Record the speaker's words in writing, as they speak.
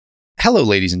Hello,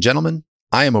 ladies and gentlemen.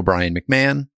 I am O'Brien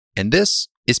McMahon, and this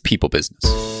is People Business.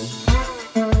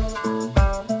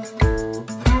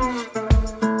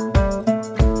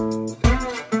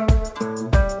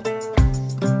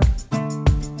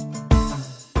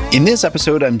 In this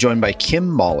episode, I'm joined by Kim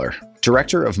Mahler,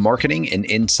 Director of Marketing and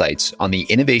Insights on the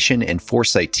Innovation and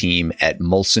Foresight team at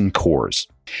Molson Coors.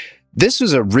 This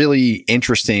was a really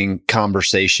interesting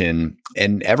conversation.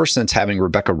 And ever since having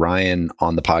Rebecca Ryan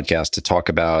on the podcast to talk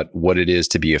about what it is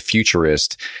to be a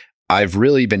futurist, I've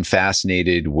really been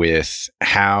fascinated with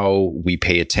how we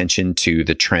pay attention to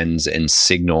the trends and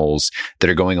signals that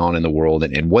are going on in the world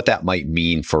and what that might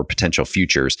mean for potential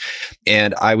futures.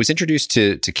 And I was introduced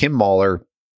to Kim Mahler.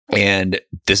 And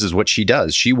this is what she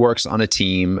does. She works on a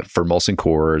team for Molson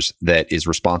Coors that is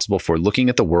responsible for looking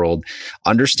at the world,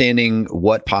 understanding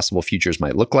what possible futures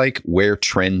might look like, where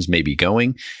trends may be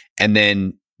going, and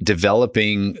then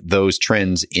developing those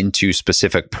trends into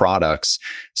specific products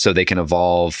so they can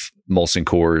evolve Molson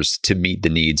Coors to meet the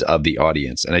needs of the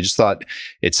audience. And I just thought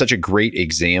it's such a great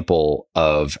example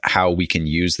of how we can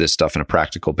use this stuff on a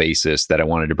practical basis that I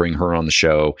wanted to bring her on the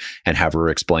show and have her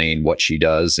explain what she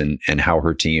does and how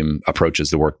her team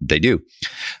approaches the work that they do.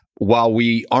 While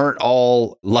we aren't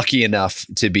all lucky enough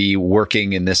to be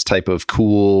working in this type of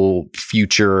cool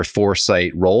future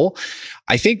foresight role,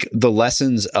 I think the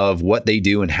lessons of what they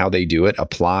do and how they do it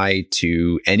apply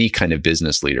to any kind of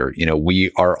business leader. You know,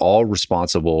 we are all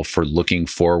responsible for looking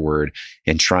forward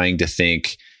and trying to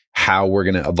think how we're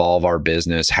going to evolve our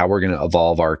business, how we're going to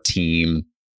evolve our team,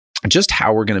 just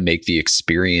how we're going to make the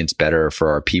experience better for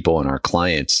our people and our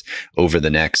clients over the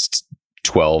next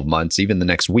 12 months, even the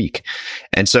next week.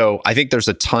 And so I think there's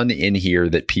a ton in here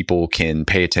that people can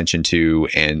pay attention to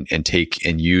and take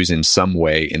and use in some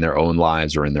way in their own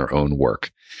lives or in their own work.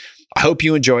 I hope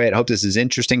you enjoy it. I hope this is an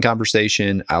interesting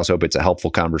conversation. I also hope it's a helpful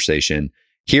conversation.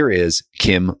 Here is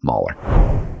Kim Mahler.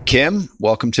 Kim,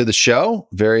 welcome to the show.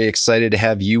 Very excited to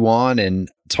have you on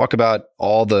and talk about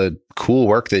all the cool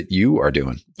work that you are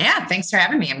doing. Yeah, thanks for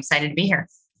having me. I'm excited to be here.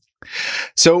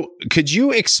 So could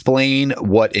you explain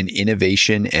what an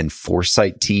innovation and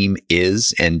foresight team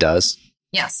is and does?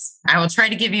 Yes, I will try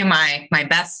to give you my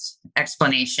best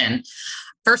explanation.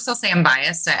 First, I'll say I'm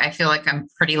biased. I feel like I'm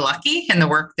pretty lucky, and the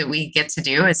work that we get to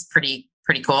do is pretty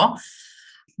cool.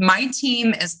 My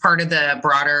team is part of the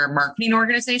broader marketing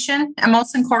organization at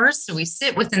Molson Coors, so we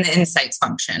sit within the insights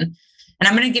function. And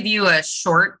I'm going to give you a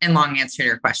short and long answer to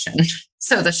your question.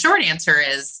 So the short answer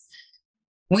is,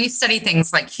 we study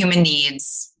things like human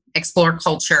needs, explore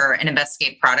culture, and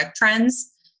investigate product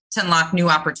trends to unlock new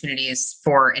opportunities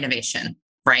for innovation,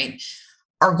 right?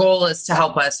 Our goal is to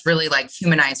help us really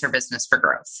humanize our business for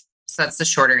growth. So that's the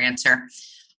shorter answer.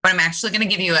 But I'm actually going to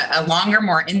give you a longer,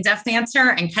 more in-depth answer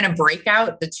and kind of break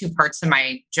out the two parts of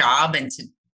my job into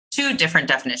two different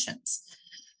definitions.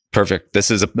 Perfect.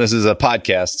 This is a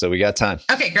podcast, so we got time.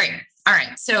 Okay, great. All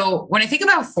right. So when I think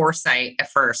about foresight at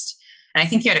first, and I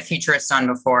think you had a futurist on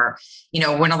before,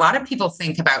 when a lot of people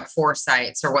think about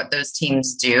foresights or what those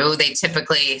teams do, they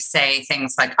typically say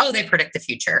things like, oh, they predict the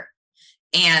future.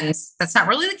 And that's not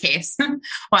really the case. Well,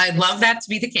 I'd love that to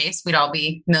be the case. We'd all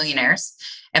be millionaires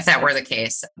if that were the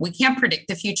case. We can't predict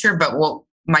the future, but what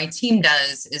my team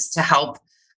does is to help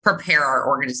prepare our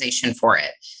organization for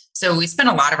it. So we spend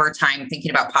a lot of our time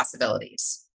thinking about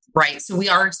possibilities, right? So we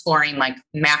are exploring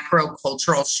macro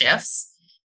cultural shifts,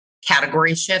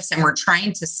 category shifts, and we're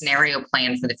trying to scenario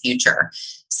plan for the future.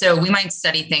 So we might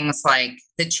study things like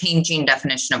the changing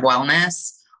definition of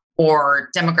wellness or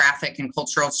demographic and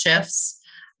cultural shifts.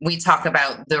 We talk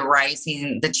about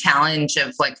the challenge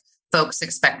of folks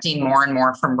expecting more and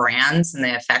more from brands and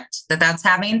the effect that that's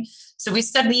having. So we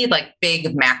study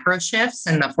big macro shifts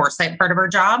in the foresight part of our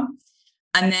job.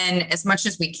 And then as much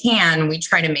as we can, we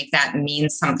try to make that mean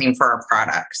something for our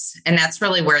products. And that's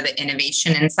really where the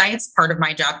innovation insights part of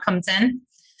my job comes in.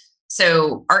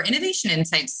 So our innovation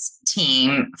insights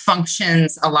team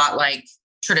functions a lot like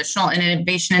traditional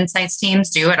innovation insights teams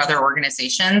do at other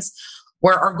organizations,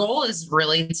 where our goal is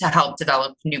really to help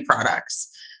develop new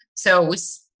products. So we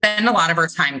spend a lot of our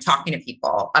time talking to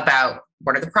people about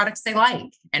what are the products they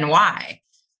like and why.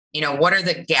 What are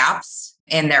the gaps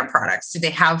in their products? Do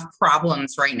they have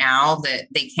problems right now that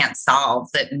they can't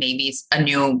solve that maybe a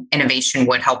new innovation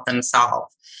would help them solve?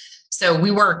 So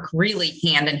we work really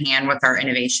hand in hand with our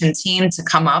innovation team to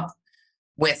come up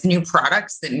with new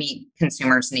products that meet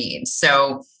consumers' needs.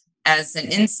 So as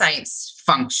an insights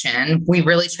function, we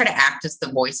really try to act as the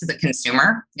voice of the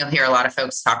consumer. You'll hear a lot of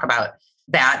folks talk about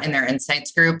that in their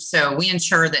insights group. So we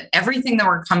ensure that everything that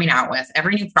we're coming out with,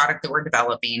 every new product that we're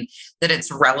developing, that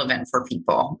it's relevant for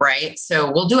people, right?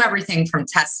 So we'll do everything from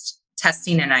test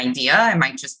testing an idea. It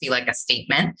might just be like a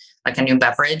statement, like a new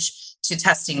beverage, to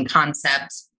testing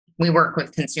concepts. We work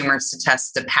with consumers to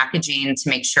test the packaging to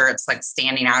make sure it's like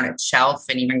standing out at shelf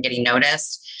and even getting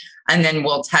noticed. And then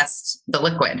we'll test the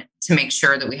liquid to make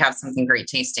sure that we have something great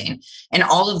tasting. And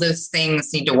all of those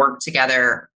things need to work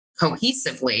together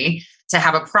cohesively to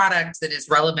have a product that is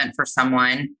relevant for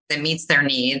someone, that meets their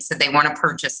needs, that they want to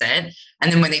purchase it.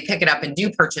 And then when they pick it up and do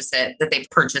purchase it, that they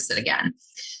purchase it again.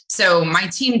 So my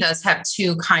team does have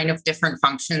two kind of different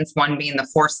functions, one being the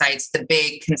foresights, the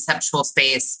big conceptual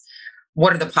space.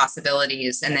 What are the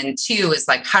possibilities? And then two is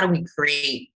like, how do we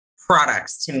create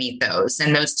products to meet those?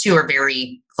 And those two are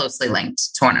very closely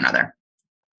linked to one another.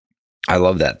 I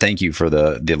love that. Thank you for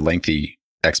the lengthy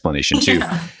explanation too.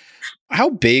 Yeah. How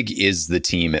big is the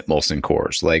team at Molson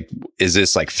Coors? Like, is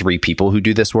this like 3 people who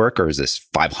do this work, or is this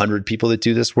 500 people that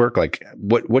do this work? Like,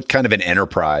 what kind of an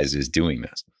enterprise is doing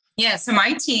this? Yeah. So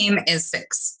my team is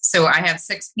 6. So I have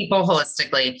 6 people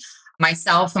holistically.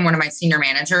 Myself and one of my senior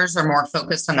managers are more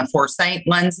focused on the foresight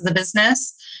lens of the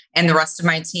business. And the rest of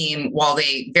my team, while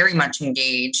they very much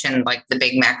engage in like the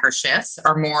big macro shifts,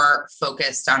 are more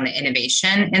focused on the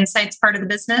innovation insights part of the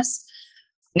business.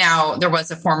 Now, there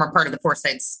was a former part of the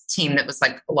foresights team that was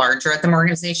like larger at the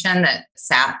organization that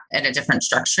sat at a different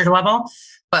structured level.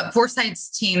 But foresight's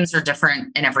teams are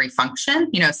different in every function.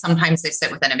 You know, sometimes they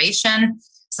sit with innovation.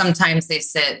 Sometimes they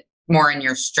sit more in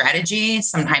your strategy.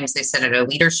 Sometimes they sit at a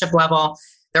leadership level.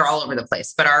 They're all over the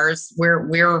place. But ours,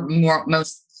 we're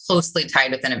most closely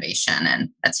tied with innovation, and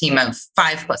a team of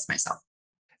 5 plus myself.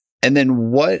 And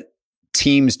then what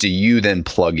teams do you then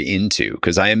plug into?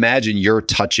 Because I imagine you're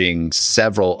touching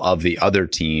several of the other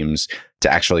teams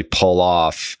to actually pull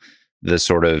off the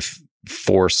sort of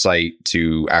foresight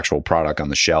to actual product on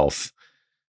the shelf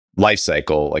life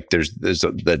cycle. Like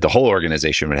the whole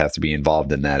organization would have to be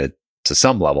involved in that to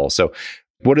some level. So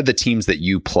what are the teams that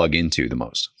you plug into the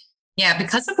most? Yeah,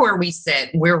 because of where we sit,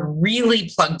 we're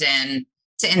really plugged in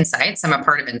to Insights. I'm a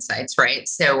part of Insights, right?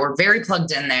 So we're very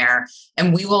plugged in there,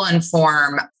 and we will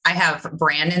inform. I have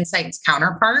brand insights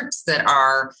counterparts that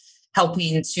are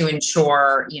helping to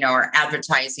ensure, our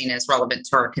advertising is relevant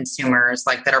to our consumers,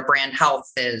 like that our brand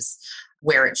health is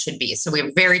where it should be. So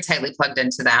we're very tightly plugged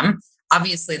into them.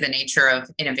 Obviously, the nature of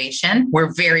innovation,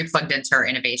 we're very plugged into our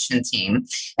innovation team.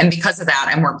 And because of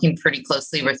that, I'm working pretty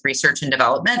closely with research and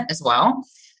development as well.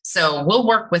 So we'll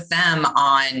work with them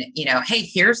on, hey,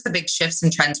 here's the big shifts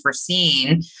and trends we're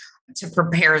seeing, to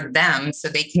prepare them so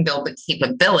they can build the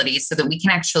capability so that we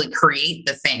can actually create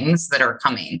the things that are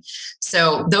coming.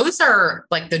 So those are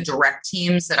like the direct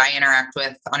teams that I interact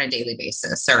with on a daily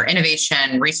basis, or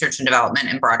innovation, research and development,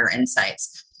 and broader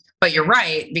insights. But you're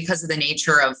right, because of the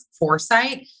nature of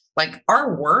foresight, like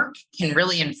our work can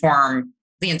really inform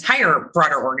the entire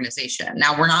broader organization.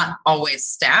 Now, we're not always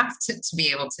staffed to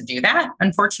be able to do that,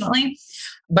 unfortunately.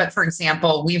 But for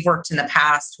example, we've worked in the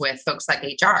past with folks like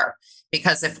HR,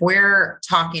 because if we're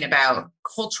talking about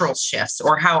cultural shifts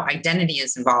or how identity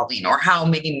is evolving or how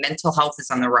maybe mental health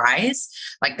is on the rise,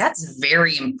 like that's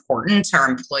very important to our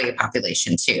employee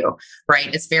population too,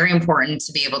 right? It's very important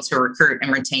to be able to recruit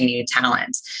and retain new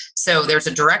talent. So there's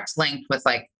a direct link with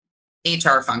like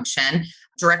HR function,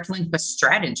 direct link with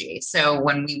strategy. So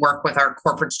when we work with our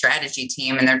corporate strategy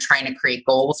team and they're trying to create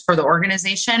goals for the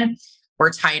organization,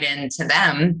 we're tied into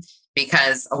them,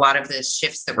 because a lot of the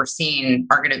shifts that we're seeing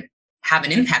are going to have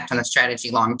an impact on the strategy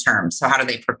long term. So how do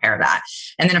they prepare that?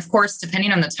 And then, of course,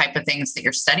 depending on the type of things that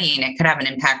you're studying, it could have an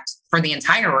impact for the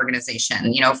entire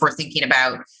organization. If we're thinking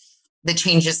about the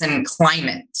changes in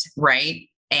climate, right?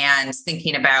 And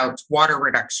thinking about water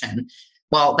reduction,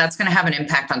 well, that's going to have an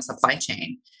impact on supply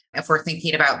chain. If we're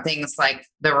thinking about things like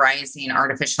the rising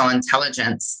artificial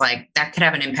intelligence, like that could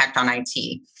have an impact on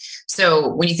IT. So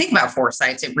when you think about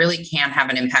foresights, it really can have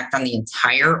an impact on the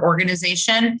entire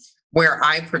organization. Where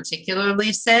I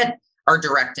particularly sit, our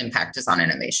direct impact is on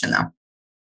innovation, though.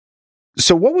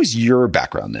 So what was your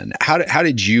background then? How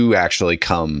did you actually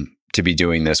come to be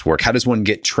doing this work? How does one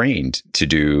get trained to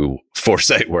do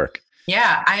foresight work?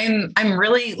 Yeah, I'm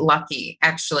really lucky,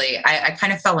 actually. I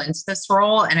kind of fell into this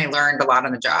role and I learned a lot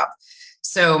on the job.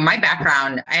 So my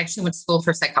background, I actually went to school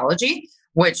for psychology,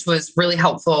 which was really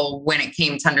helpful when it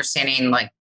came to understanding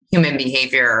like human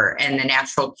behavior and the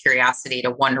natural curiosity to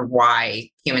wonder why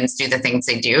humans do the things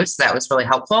they do. So that was really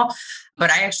helpful. But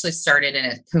I actually started in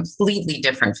a completely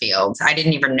different field. I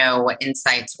didn't even know what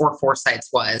insights or foresights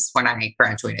was when I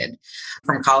graduated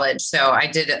from college. So I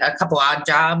did a couple odd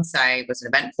jobs. I was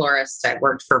an event florist. I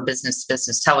worked for business to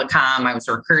business telecom. I was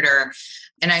a recruiter.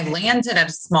 And I landed at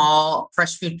a small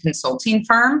fresh food consulting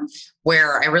firm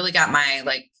where I really got my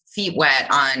feet wet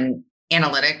on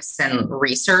analytics and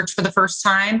research for the first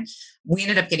time, we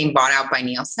ended up getting bought out by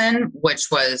Nielsen,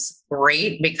 which was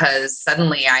great because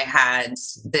suddenly I had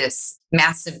this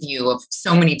massive view of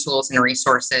so many tools and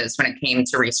resources when it came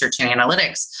to research and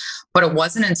analytics. But it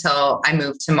wasn't until I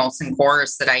moved to Molson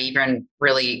Coors that I even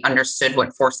really understood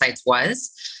what Foresights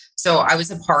was. So I was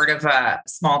a part of a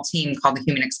small team called the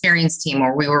Human Experience Team,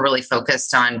 where we were really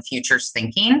focused on futures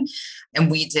thinking. And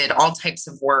we did all types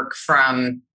of work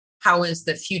from how is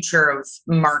the future of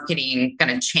marketing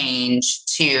going to change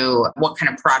to what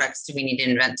kind of products do we need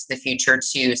to invent to the future,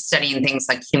 to studying things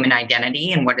like human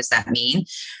identity and what does that mean.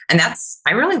 And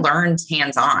I really learned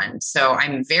hands-on. So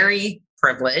I'm very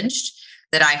privileged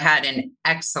that I had an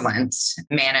excellent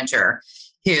manager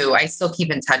who I still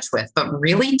keep in touch with, but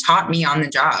really taught me on the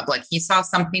job. Like he saw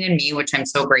something in me, which I'm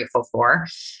so grateful for,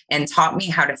 and taught me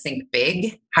how to think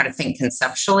big, how to think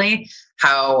conceptually,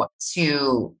 how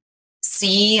to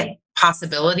see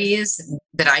possibilities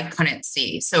that I couldn't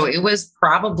see. So it was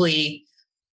probably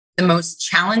the most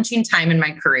challenging time in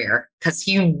my career because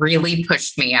he really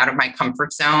pushed me out of my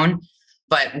comfort zone,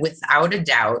 but without a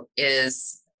doubt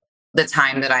is the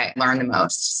time that I learned the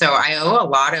most. So I owe a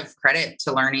lot of credit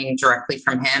to learning directly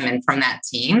from him and from that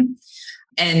team.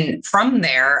 And from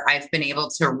there, I've been able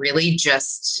to really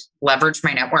just leverage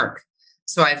my network.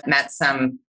 So I've met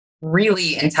some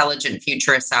really intelligent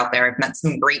futurists out there. I've met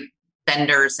some great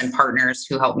vendors and partners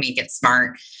who help me get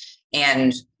smart,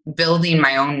 and building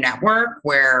my own network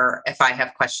where if I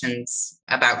have questions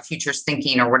about futures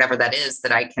thinking or whatever that is,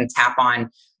 that I can tap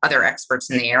on other experts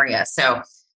in the area. So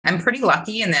I'm pretty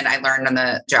lucky in that I learned on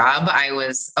the job. I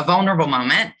was a vulnerable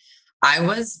moment. I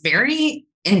was very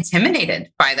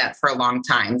intimidated by that for a long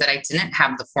time, that I didn't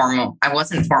have I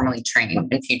wasn't formally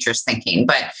trained in futures thinking,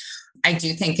 but I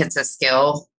do think it's a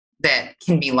skill that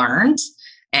can be learned.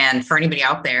 And for anybody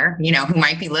out there, who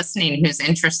might be listening, who's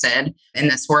interested in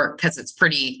this work, because it's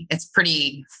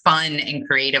pretty fun and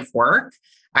creative work,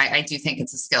 I do think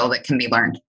it's a skill that can be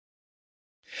learned.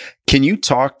 Can you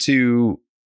talk to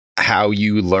how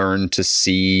you learn to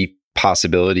see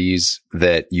possibilities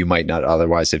that you might not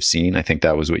otherwise have seen? I think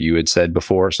that was what you had said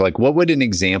before. So what would an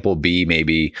example be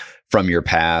maybe from your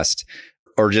past,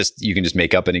 or just you can just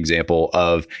make up an example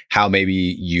of how maybe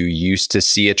you used to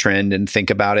see a trend and think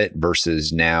about it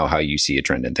versus now how you see a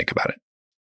trend and think about it?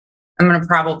 I'm going to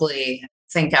probably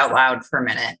think out loud for a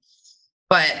minute.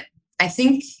 But I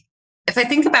think if I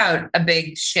think about a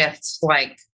big shift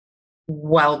like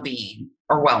well-being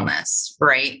or wellness,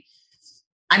 right?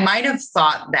 I might have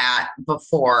thought that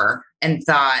before and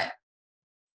thought,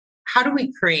 how do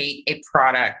we create a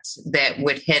product that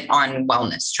would hit on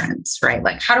wellness trends, right?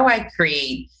 Like, how do I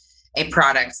create a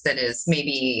product that is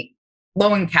maybe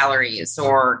low in calories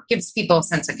or gives people a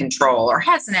sense of control or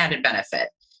has an added benefit?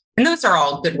 And those are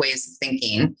all good ways of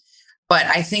thinking. But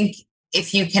I think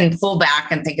if you can pull back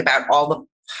and think about all the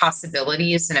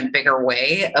possibilities in a bigger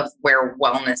way of where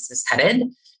wellness is headed,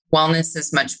 wellness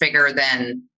is much bigger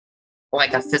than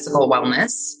like a physical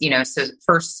wellness, so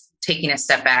first taking a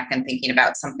step back and thinking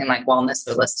about something like wellness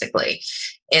holistically.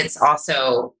 It's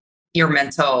also your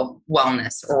mental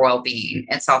wellness or well-being.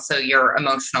 It's also your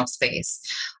emotional space.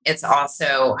 It's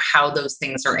also how those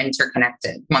things are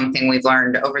interconnected. One thing we've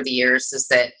learned over the years is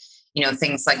that,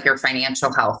 things like your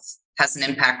financial health has an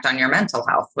impact on your mental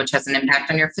health, which has an impact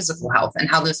on your physical health, and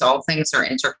how those all things are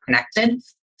interconnected.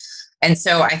 And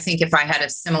so I think if I had a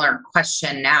similar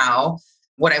question now,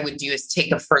 what I would do is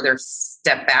take a further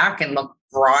step back and look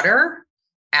broader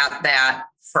at that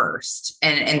first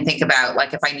and think about,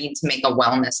 like, if I need to make a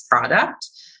wellness product,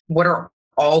 what are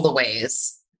all the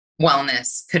ways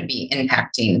wellness could be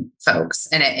impacting folks?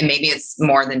 And maybe it's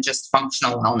more than just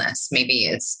functional wellness. Maybe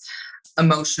it's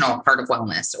emotional part of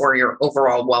wellness or your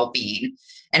overall well-being.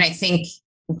 And I think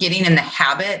getting in the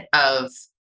habit of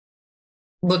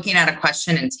looking at a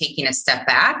question and taking a step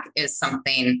back is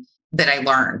something that I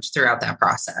learned throughout that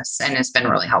process and has been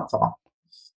really helpful.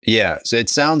 Yeah. So it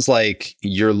sounds like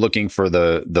you're looking for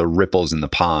the ripples in the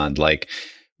pond. Like,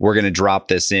 we're going to drop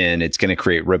this in, it's going to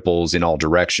create ripples in all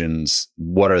directions.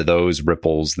 What are those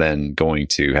ripples then going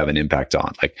to have an impact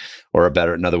on? Like, or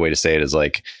another way to say it is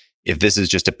like, if this is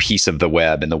just a piece of the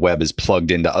web and the web is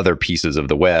plugged into other pieces of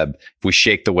the web, if we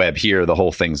shake the web here, the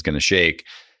whole thing's going to shake.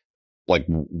 Like,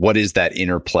 what is that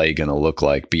interplay going to look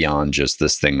like beyond just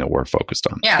this thing that we're focused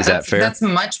on? Yeah, is that fair? That's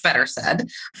much better said.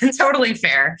 Totally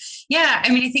fair. Yeah.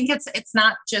 I mean, I think it's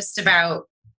not just about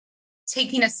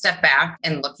taking a step back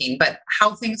and looking, but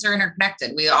how things are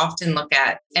interconnected. We often look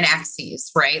at an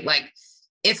axis, right? Like,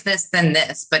 if this, then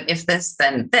this, but if this,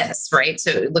 then this, right?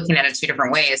 So looking at it two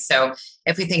different ways. So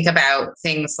if we think about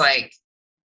things like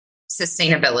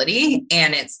sustainability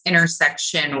and its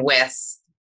intersection with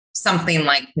something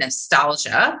like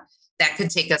nostalgia, that could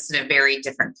take us in a very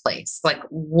different place. Like,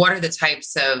 what are the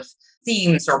types of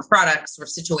themes or products or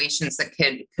situations that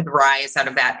could rise out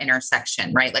of that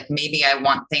intersection, right? Like, maybe I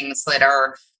want things that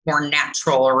are more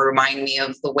natural or remind me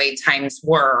of the way times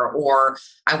were, or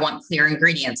I want clear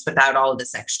ingredients without all of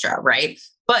this extra, right?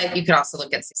 But you could also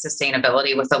look at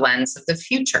sustainability with the lens of the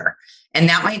future. And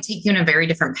that might take you in a very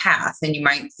different path. And you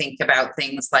might think about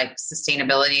things like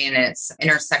sustainability and its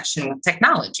intersection with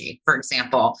technology, for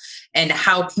example, and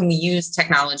how can we use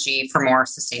technology for more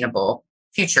sustainable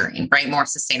futuring, right? More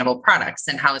sustainable products.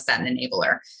 And how is that an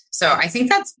enabler? So I think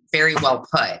that's very well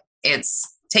put.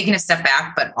 It's taking a step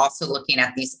back, but also looking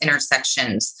at these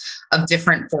intersections of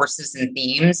different forces and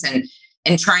themes, and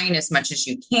trying as much as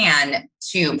you can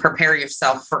to prepare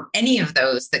yourself for any of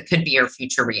those that could be your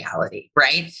future reality,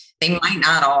 right? They might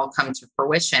not all come to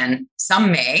fruition.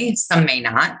 Some may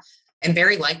not. And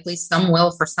very likely some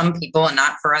will for some people and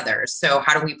not for others. So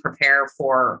how do we prepare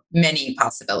for many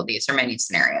possibilities or many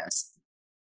scenarios?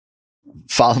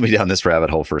 Follow me down this rabbit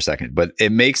hole for a second, but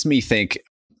it makes me think.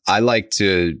 I like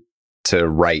to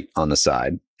write on the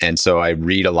side. And so I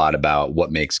read a lot about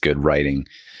what makes good writing.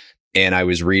 And I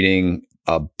was reading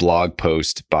a blog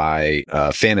post by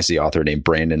a fantasy author named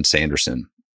Brandon Sanderson,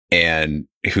 and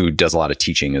who does a lot of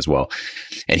teaching as well.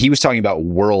 And he was talking about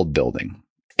world building.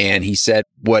 And he said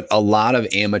what a lot of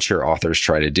amateur authors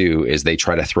try to do is they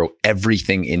try to throw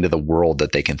everything into the world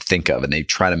that they can think of, and they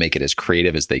try to make it as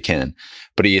creative as they can.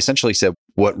 But he essentially said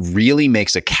what really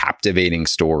makes a captivating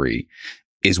story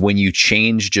is when you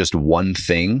change just one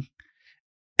thing,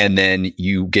 and then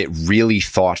you get really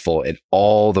thoughtful at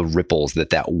all the ripples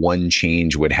that one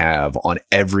change would have on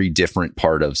every different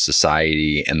part of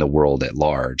society and the world at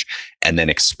large, and then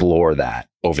explore that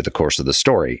over the course of the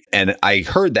story. And I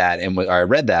heard that, and I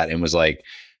read that and was like,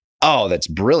 oh, that's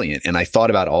brilliant. And I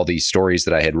thought about all these stories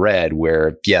that I had read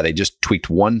where, yeah, they just tweaked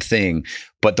one thing,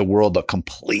 but the world looked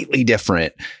completely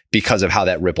different because of how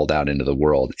that rippled out into the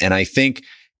world. And I think,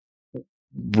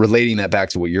 relating that back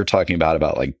to what you're talking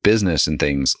about like business and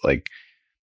things, like,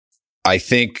 I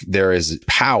think there is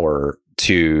power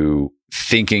to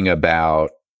thinking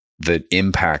about the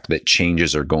impact that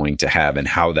changes are going to have and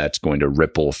how that's going to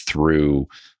ripple through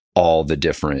all the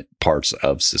different parts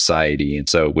of society. And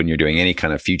so when you're doing any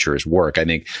kind of futurist work, I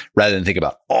think rather than think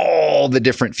about all the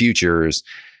different futures,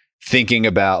 thinking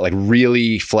about like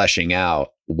really fleshing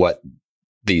out what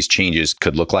these changes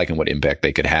could look like and what impact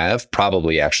they could have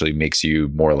probably actually makes you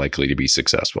more likely to be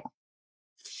successful.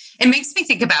 It makes me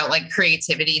think about like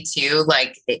creativity too.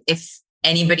 Like, if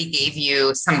anybody gave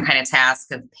you some kind of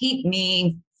task of paint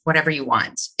me whatever you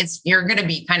want, you're going to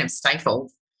be kind of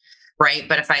stifled, right?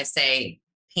 But if I say,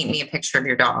 paint me a picture of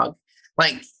your dog,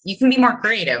 like, you can be more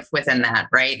creative within that,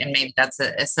 right? And maybe that's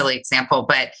a silly example,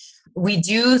 but we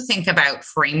do think about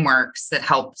frameworks that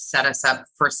help set us up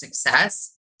for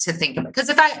success. To think about, because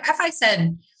if I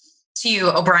said to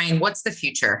you, O'Brien, what's the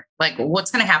future? Like,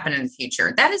 what's going to happen in the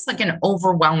future? That is like an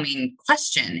overwhelming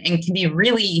question, and can be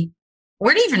really,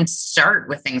 where to even start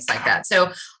with things like that.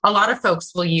 So a lot of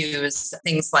folks will use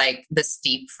things like the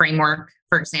STEEP framework,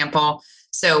 for example.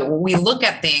 So we look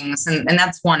at things, and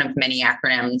that's one of many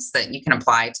acronyms that you can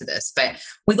apply to this, but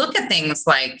we look at things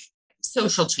like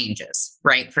social changes,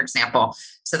 right? For example,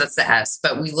 so that's the S,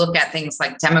 but we look at things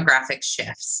like demographic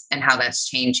shifts and how that's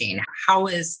changing. How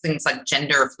is things like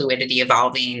gender fluidity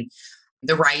evolving,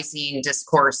 the rising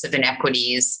discourse of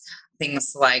inequities,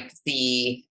 things like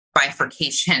the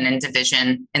bifurcation and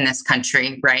division in this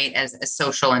country, right? As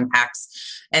social impacts.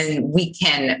 And we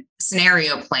can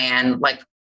scenario plan, like,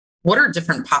 what are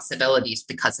different possibilities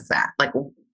because of that? Like,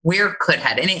 where could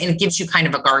head? And it gives you kind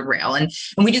of a guardrail. And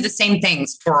we do the same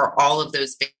things for all of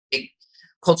those big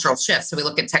cultural shifts. So we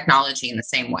look at technology in the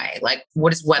same way. Like,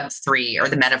 what is Web3 or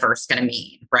the metaverse going to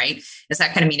mean, right? Is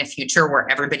that going to mean a future where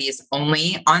everybody is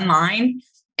only online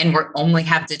and we only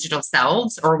have digital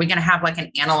selves? Or are we going to have like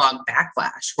an analog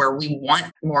backlash where we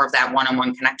want more of that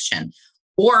one-on-one connection?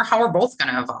 Or how are both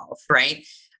going to evolve, right?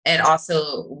 And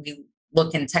also, we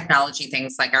look in technology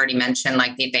things like I already mentioned,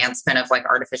 like the advancement of like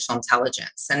artificial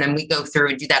intelligence. And then we go through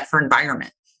and do that for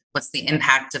environment. What's the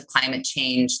impact of climate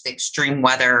change, the extreme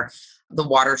weather, the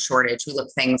water shortage? We look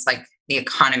at things like the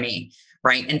economy,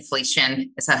 right?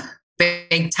 Inflation is a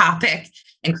big topic,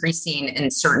 increasing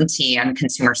uncertainty on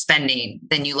consumer spending.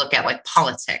 Then you look at like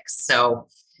politics. So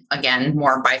again,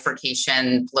 more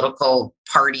bifurcation, political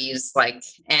parties, like,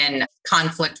 and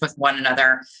conflict with one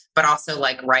another, but also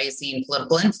like rising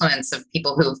political influence of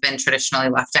people who have been traditionally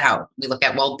left out. We look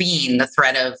at well-being, the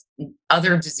threat of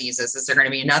other diseases. Is there going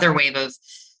to be another wave of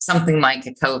something like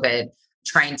a COVID,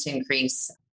 trying to increase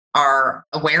our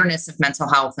awareness of mental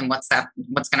health and what's going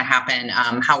to happen,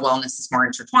 how wellness is more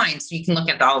intertwined. So you can look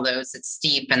at all those. It's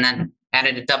steep and then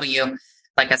added a W.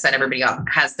 Like I said, everybody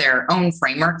has their own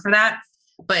framework for that.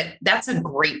 But that's a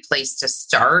great place to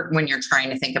start when you're trying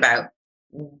to think about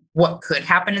what could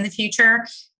happen in the future,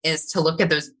 is to look at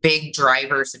those big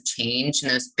drivers of change and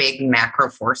those big macro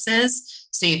forces.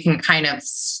 So you can kind of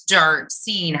start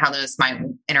seeing how those might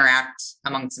interact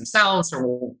amongst themselves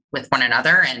or with one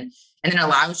another. And then it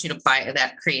allows you to apply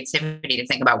that creativity to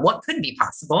think about what could be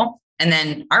possible. And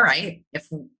then, all right, if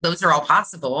those are all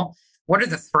possible, what are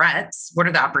the threats? What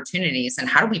are the opportunities? And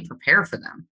how do we prepare for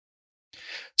them?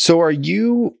 So are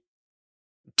you,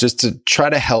 just to try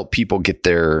to help people get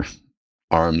their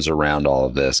arms around all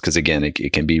of this, because again,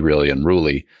 it can be really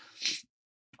unruly,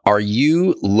 are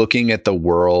you looking at the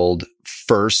world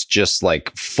first just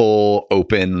like full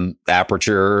open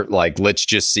aperture, like let's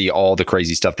just see all the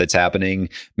crazy stuff that's happening?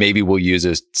 Maybe we'll use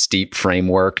a steep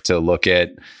framework to look at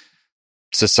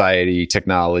society,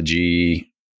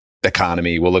 technology,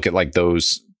 economy. We'll look at like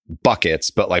those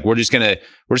buckets, but like we're just gonna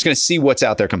see what's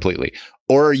out there completely?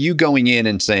 Or are you going in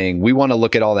and saying we want to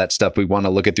look at all that stuff, we want to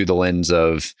look at through the lens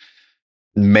of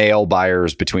male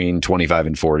buyers between 25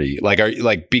 and 40?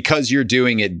 Like, because you're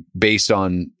doing it based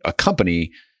on a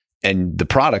company and the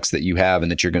products that you have and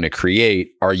that you're going to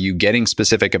create, are you getting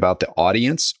specific about the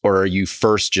audience, or are you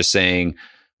first just saying,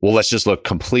 well, let's just look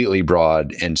completely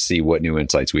broad and see what new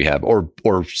insights we have, or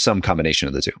some combination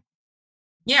of the two?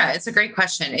 Yeah, it's a great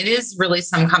question. It is really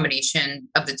some combination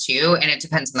of the two, and it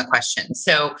depends on the question.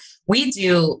 So we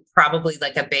do probably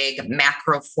like a big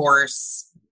macro force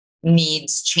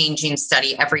needs changing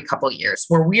study every couple of years,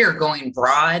 where we are going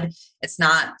broad. It's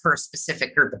not for a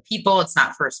specific group of people. It's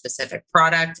not for a specific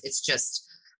product. It's just,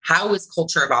 how is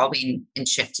culture evolving and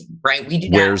shifting, right? We do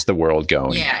that. Where's the world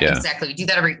going? Yeah, exactly. We do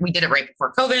that we did it right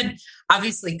before COVID.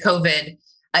 Obviously, COVID,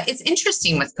 it's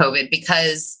interesting with COVID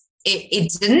because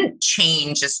it didn't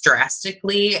change as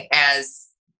drastically as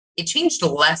it changed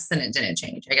less than it didn't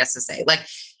change, I guess to say. Like,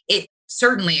 it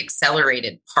certainly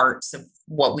accelerated parts of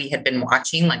what we had been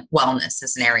watching, like wellness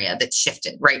is an area that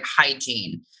shifted, right?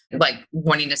 Hygiene, like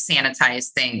wanting to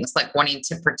sanitize things, like wanting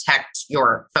to protect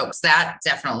your folks. That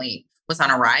definitely was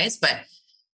on a rise, but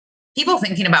people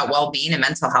thinking about well-being and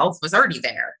mental health was already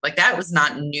there. Like, that was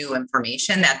not new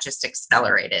information, that just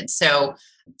accelerated. So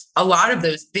a lot of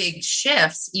those big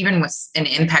shifts, even with an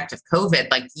impact of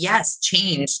COVID, like, yes,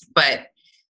 changed, but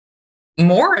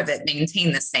more of it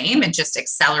maintained the same. It just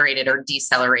accelerated or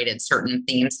decelerated certain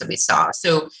themes that we saw.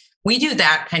 So we do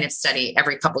that kind of study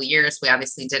every couple of years. We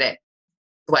obviously did it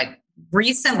like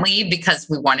recently because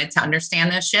we wanted to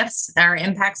understand those shifts, our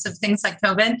impacts of things like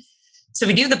COVID. So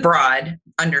we do the broad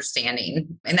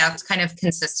understanding, and that's kind of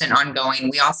consistent, ongoing.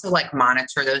 We also like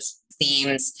monitor those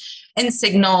themes and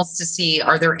signals to see,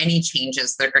 are there any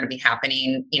changes that are going to be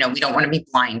happening? You know, we don't want to be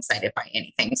blindsided by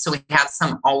anything. So we have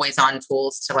some always on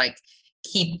tools to like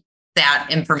keep that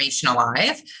information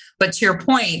alive. But to your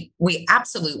point, we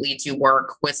absolutely do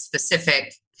work with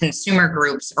specific consumer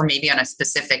groups, or maybe on a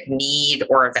specific need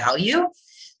or a value.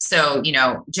 So, you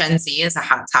know, Gen Z is a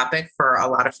hot topic for a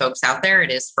lot of folks out there. It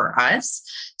is for us.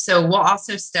 So we'll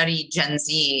also study Gen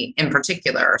Z in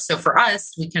particular. So for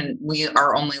us, we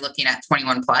are only looking at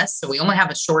 21 plus. So we only have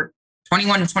a short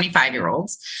 21 to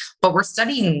 25-year-olds, but we're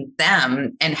studying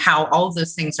them and how all of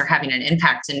those things are having an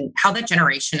impact, and how that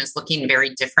generation is looking very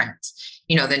different,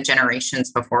 you know, than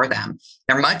generations before them.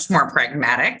 They're much more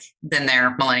pragmatic than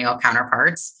their millennial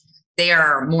counterparts. They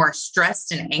are more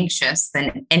stressed and anxious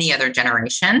than any other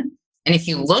generation. And if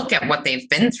you look at what they've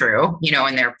been through, you know,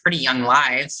 in their pretty young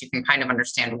lives, you can kind of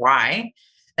understand why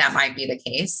that might be the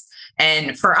case.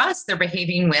 And for us, they're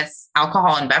behaving with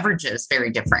alcohol and beverages very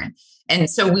different. And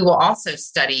so we will also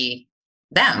study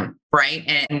them, right?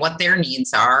 And what their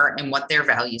needs are and what their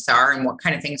values are and what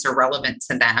kind of things are relevant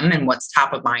to them and what's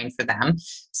top of mind for them,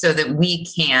 so that we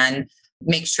can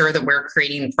make sure that we're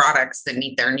creating products that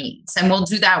meet their needs. And we'll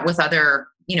do that with other,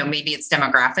 you know, maybe it's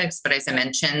demographics, but as I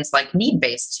mentioned, like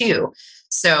need-based too.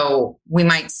 So we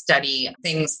might study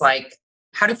things like,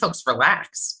 how do folks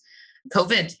relax?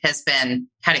 COVID has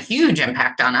had a huge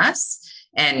impact on us.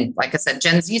 And like I said,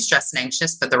 Gen Z is stressed and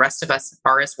anxious, but the rest of us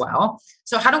are as well.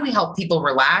 So how do we help people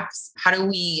relax? How do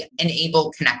we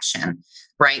enable connection,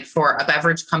 right? For a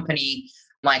beverage company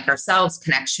like ourselves,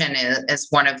 connection is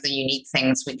one of the unique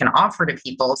things we can offer to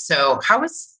people. So how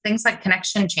has things like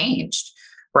connection changed,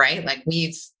 right? Like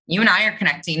you and I are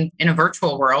connecting in a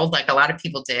virtual world, like a lot of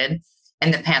people did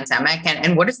in the pandemic.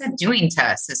 And what is that doing to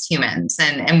us as humans?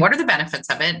 And what are the benefits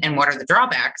of it? And what are the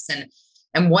drawbacks? And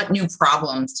and what new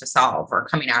problems to solve are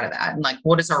coming out of that. And like,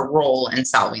 what is our role in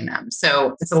solving them?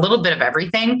 So it's a little bit of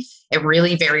everything. It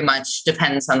really very much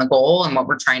depends on the goal and what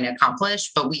we're trying to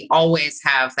accomplish. But we always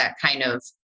have that kind of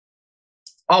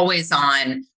always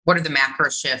on, what are the macro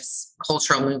shifts,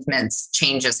 cultural movements,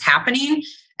 changes happening?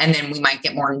 And then we might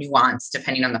get more nuance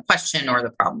depending on the question or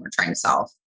the problem we're trying to solve.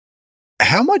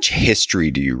 How much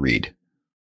history do you read?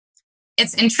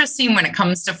 It's interesting when it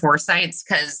comes to foresights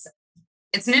because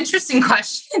it's an interesting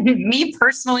question. Me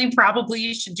personally,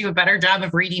 probably should do a better job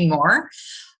of reading more,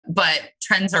 but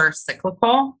trends are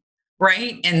cyclical,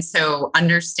 right? And so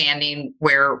understanding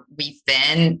where we've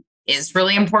been is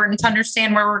really important to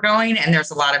understand where we're going. And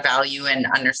there's a lot of value in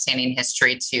understanding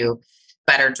history to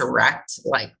better direct,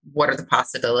 like, what are the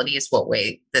possibilities, what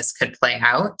way this could play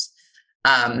out.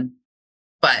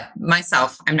 But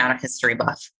myself, I'm not a history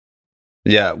buff.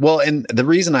 Yeah. Well, and the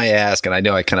reason I ask, and I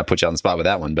know I kind of put you on the spot with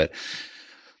that one, but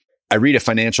I read a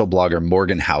financial blogger,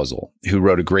 Morgan Housel, who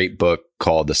wrote a great book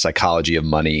called The Psychology of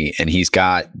Money. And he's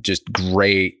got just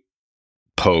great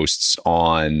posts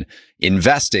on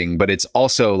investing, but it's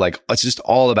also like, it's just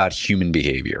all about human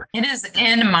behavior. It is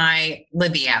in my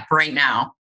Libby app right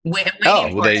now.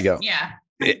 There you go. Yeah.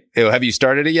 Have you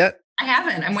started it yet? I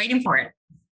haven't. I'm waiting for it.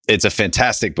 It's a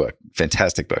fantastic book.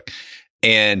 Fantastic book.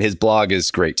 And his blog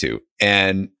is great too.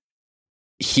 And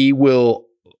he will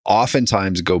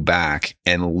oftentimes go back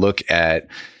and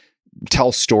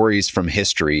tell stories from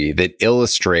history that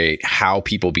illustrate how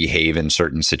people behave in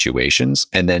certain situations,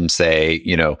 and then say,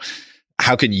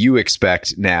 how can you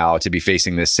expect now to be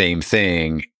facing the same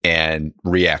thing and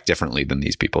react differently than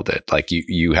these people did? Like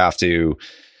you have to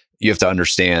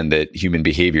understand that human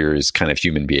behavior is kind of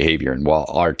human behavior. And while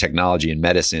our technology and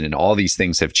medicine and all these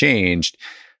things have changed,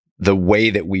 the way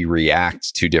that we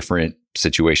react to different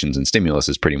situations and stimulus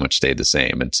has pretty much stayed the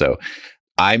same. And so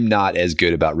I'm not as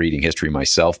good about reading history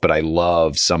myself, but I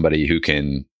love somebody who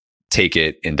can take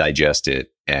it and digest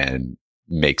it and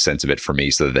make sense of it for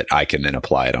me so that I can then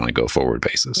apply it on a go forward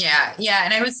basis. Yeah. Yeah.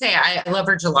 And I would say I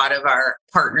leverage a lot of our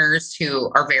partners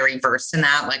who are very versed in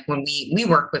that. Like when we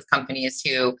work with companies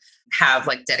who have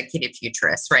like dedicated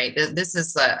futurists, right? This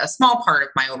is a small part of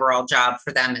my overall job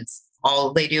for them. It's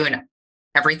all they do and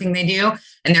everything they do.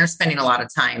 And they're spending a lot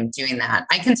of time doing that.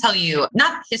 I can tell you,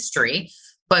 not history,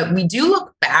 but we do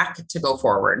look back to go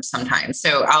forward sometimes.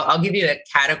 So I'll give you a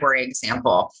category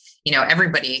example.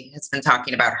 Everybody has been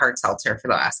talking about hard seltzer for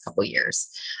the last couple of years.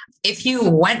 If you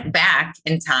went back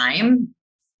in time,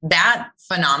 that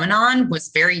phenomenon was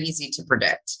very easy to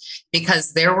predict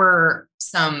because there were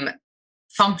some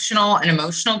functional and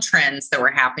emotional trends that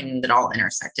were happening that all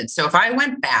intersected. So if I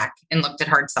went back and looked at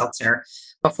hard seltzer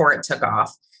before it took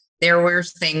off, there were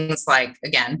things like,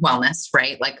 again, wellness,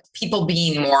 right? Like people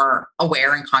being more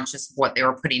aware and conscious of what they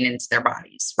were putting into their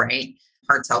bodies, right?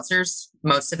 Hard seltzers,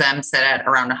 most of them sit at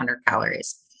around 100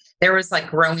 calories. There was like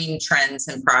growing trends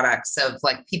and products of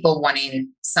like people wanting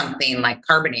something like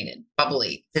carbonated,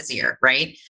 bubbly, fizzier,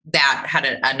 right? That had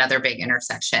another big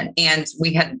intersection. And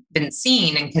we had been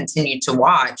seeing and continued to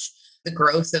watch the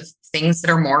growth of things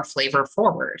that are more flavor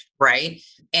forward, right?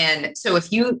 And so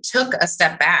if you took a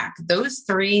step back, those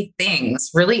three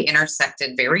things really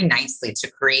intersected very nicely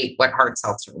to create what hard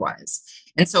seltzer was.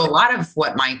 And so a lot of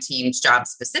what my team's job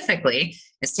specifically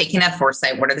is taking that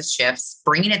foresight, what are the shifts,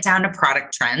 bringing it down to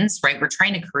product trends, right? We're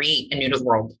trying to create a new to the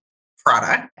world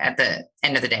product at the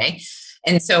end of the day.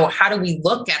 And so how do we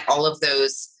look at all of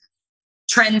those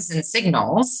trends and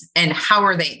signals and how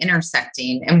are they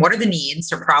intersecting and what are the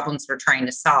needs or problems we're trying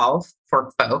to solve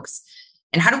for folks?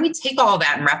 And how do we take all of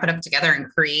that and wrap it up together and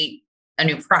create a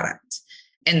new product?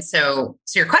 And so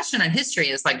your question on history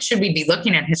is like, should we be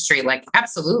looking at history? Like,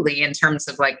 absolutely, in terms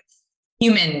of like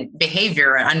human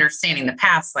behavior and understanding the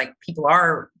past, like people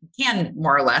can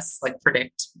more or less like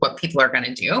predict what people are going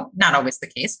to do. Not always the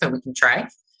case, but we can try.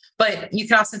 But you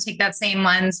can also take that same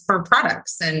lens for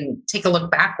products and take a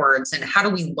look backwards and how do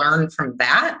we learn from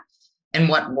that and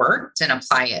what worked and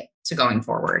apply it to going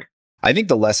forward. I think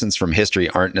the lessons from history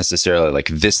aren't necessarily like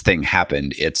this thing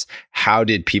happened. It's how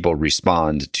did people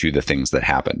respond to the things that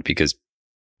happened? Because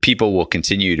people will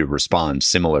continue to respond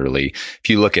similarly. If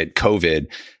you look at COVID,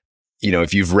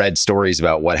 if you've read stories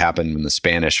about what happened when the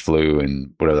Spanish flu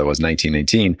and whatever that was,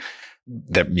 1918,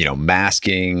 that,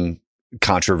 masking,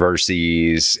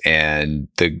 controversies, and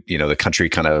the country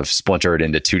kind of splintered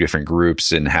into two different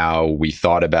groups and how we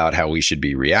thought about how we should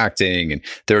be reacting. And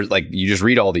there's like, you just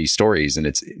read all these stories and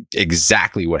it's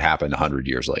exactly what happened 100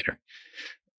 years later,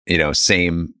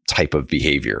 same type of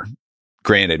behavior.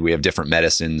 Granted, we have different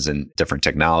medicines and different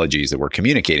technologies that we're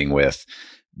communicating with,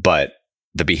 but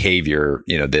the behavior,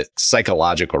 the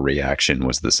psychological reaction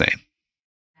was the same.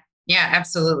 Yeah,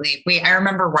 absolutely. I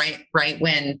remember right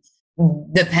when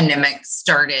the pandemic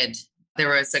started, there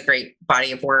was a great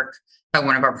body of work by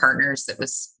one of our partners that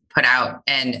was put out,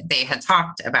 and they had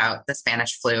talked about the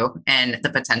Spanish flu and the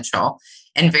potential,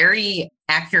 and very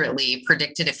accurately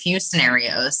predicted a few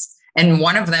scenarios. And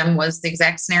one of them was the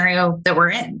exact scenario that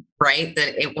we're in, right?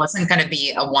 That it wasn't going to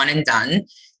be a one and done,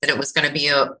 that it was going to be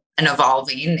an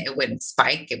evolving, it would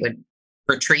spike, it would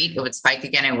retreat, it would spike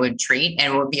again, it would retreat,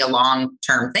 and it would be a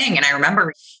long-term thing. And I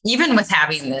remember even with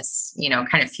having this,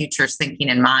 kind of futures thinking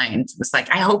in mind, it was like,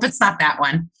 I hope it's not that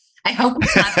one. I hope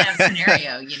it's not that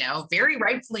scenario, very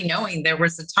rightfully knowing there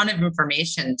was a ton of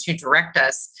information to direct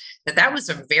us that was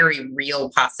a very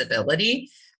real possibility.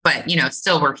 But,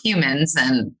 still we're humans,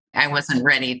 and I wasn't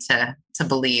ready to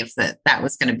believe that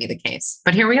was going to be the case.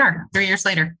 But here we are 3 years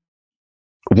later.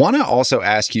 Want to also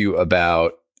ask you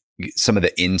about some of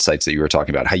the insights that you were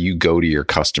talking about, how you go to your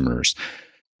customers.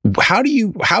 How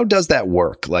does that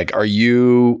work? Like, are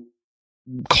you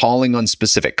calling on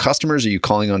specific customers? Are you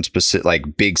calling on specific,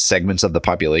 like, big segments of the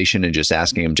population and just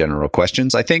asking them general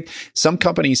questions? I think some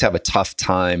companies have a tough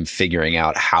time figuring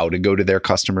out how to go to their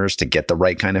customers to get the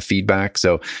right kind of feedback.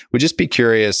 So would just be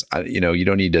curious, you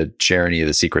don't need to share any of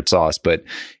the secret sauce, but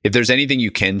if there's anything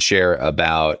you can share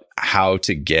about how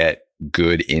to get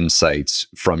good insights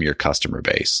from your customer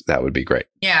base, that would be great.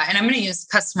 Yeah. And I'm going to use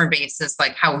customer base as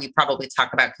like how we probably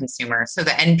talk about consumers. So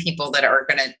the end people that are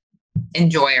going to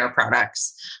enjoy our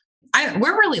products.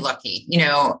 We're really lucky.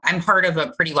 I'm part of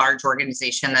a pretty large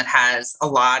organization that has a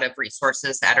lot of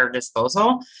resources at our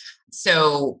disposal.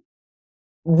 So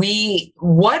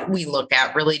what we look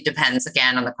at really depends,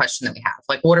 again, on the question that we have.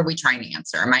 Like, what are we trying to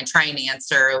answer? Am I trying to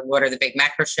answer what are the big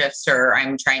macro shifts, or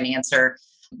I'm trying to answer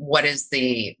what is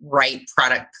the right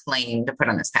product claim to put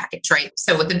on this package, right?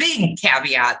 So with the big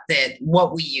caveat that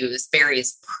what we use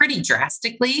varies pretty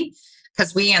drastically,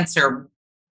 because we answer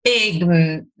big,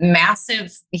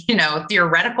 massive,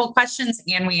 theoretical questions,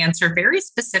 and we answer very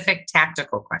specific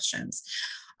tactical questions.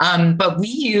 But we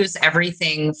use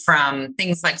everything from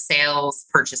things like sales,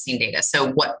 purchasing data.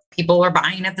 So what people are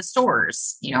buying at the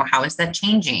stores, how is that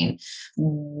changing?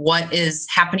 What is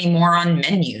happening more on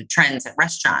menu trends at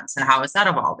restaurants, and how is that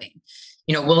evolving?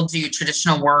 We'll do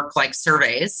traditional work like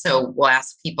surveys. So we'll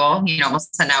ask people, we'll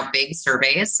send out big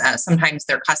surveys. Sometimes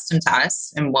they're custom to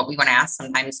us and what we want to ask.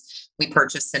 Sometimes we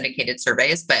purchase syndicated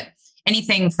surveys, but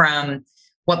anything from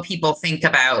what people think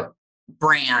about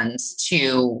brands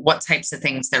to what types of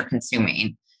things they're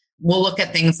consuming. We'll look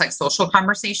at things like social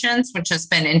conversations, which has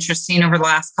been interesting over the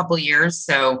last couple of years.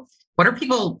 So what are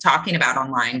people talking about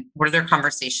online? What are their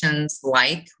conversations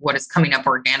like? What is coming up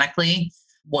organically?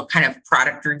 What kind of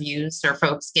product reviews are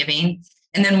folks giving?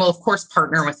 And then we'll, of course,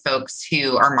 partner with folks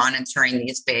who are monitoring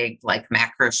these big like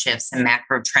macro shifts and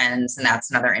macro trends. And that's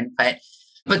another input.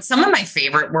 But some of my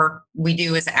favorite work we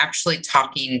do is actually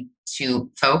talking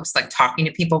to folks, like talking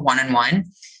to people one-on-one.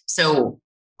 So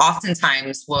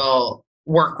oftentimes we'll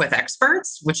work with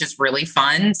experts, which is really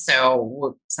fun.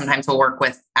 So sometimes we'll work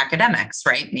with academics,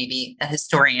 right? Maybe a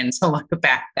historian to look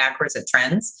backwards at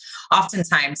trends.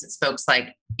 Oftentimes it's folks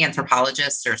like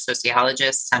anthropologists or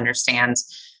sociologists to understand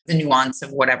the nuance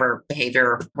of whatever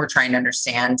behavior we're trying to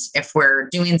understand. If we're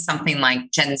doing something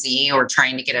like Gen Z or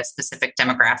trying to get a specific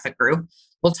demographic group,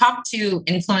 we'll talk to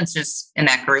influencers in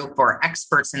that group or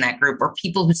experts in that group or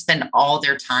people who spend all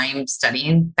their time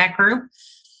studying that group.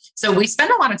 So we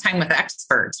spend a lot of time with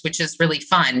experts, which is really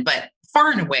fun, but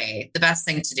far and away, the best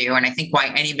thing to do, and I think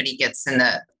why anybody gets in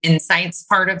the insights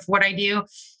part of what I do,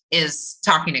 is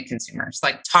talking to consumers,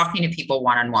 like talking to people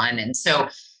one-on-one. And so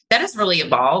that has really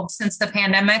evolved since the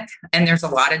pandemic. And there's a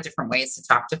lot of different ways to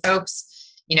talk to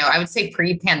folks. I would say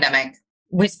pre-pandemic,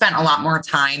 we spent a lot more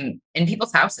time in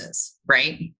people's houses,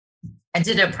 right? I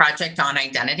did a project on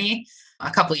identity a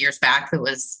couple of years back that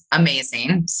was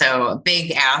amazing. So a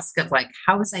big ask of like,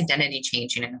 how is identity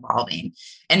changing and evolving?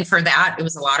 And for that, it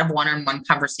was a lot of one-on-one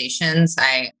conversations.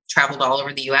 I traveled all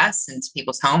over the US into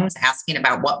people's homes asking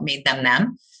about what made them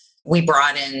them. We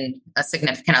brought in a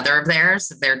significant other of theirs,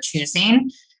 of their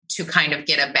choosing, to kind of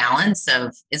get a balance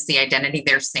of, is the identity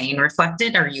they're saying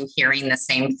reflected? Are you hearing the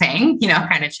same thing?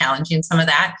 Kind of challenging some of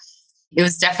that. It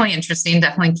was definitely interesting,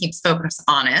 definitely keeps folks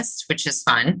honest, which is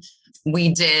fun.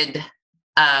 We did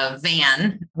a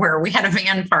van where we had a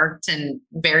van parked in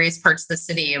various parts of the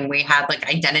city, and we had like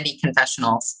identity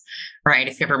confessionals, right?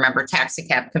 If you ever remember taxi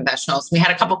cab confessionals, we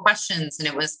had a couple questions, and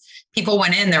it was people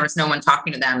went in, there was no one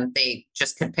talking to them. They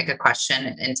just could pick a question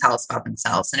and tell us about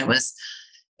themselves. And it was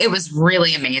it was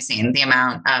really amazing the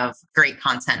amount of great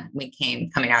content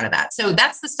coming out of that. So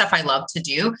that's the stuff I love to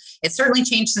do. It's certainly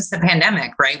changed since the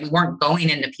pandemic, right? We weren't going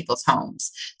into people's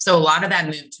homes. So a lot of that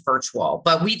moved to virtual,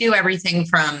 but we do everything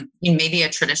from maybe a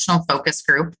traditional focus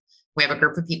group. We have a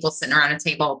group of people sitting around a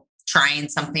table, trying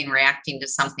something, reacting to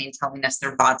something, telling us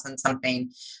their thoughts on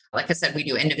something. Like I said, we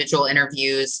do individual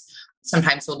interviews.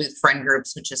 Sometimes we'll do friend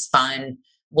groups, which is fun.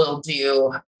 We'll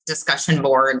do discussion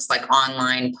boards, like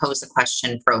online, pose a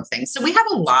question, probe things. So we have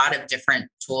a lot of different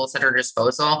tools at our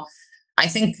disposal. I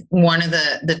think one of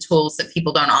the tools that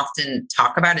people don't often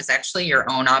talk about is actually your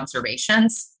own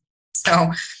observations.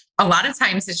 So a lot of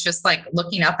times it's just like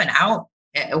looking up and out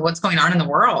at what's going on in the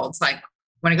world. It's like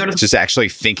when I go to just actually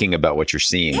thinking about what you're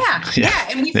seeing. Yeah.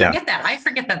 And we forget that. I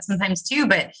forget that sometimes too.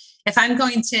 But if I'm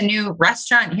going to a new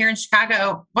restaurant here in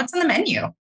Chicago, what's on the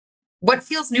menu? What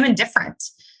feels new and different?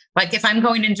 Like if I'm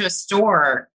going into a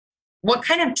store, what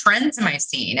kind of trends am I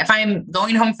seeing? If I'm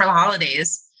going home for the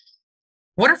holidays,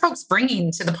 what are folks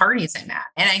bringing to the parties I'm at?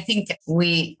 And I think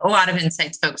a lot of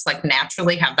insights folks like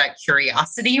naturally have that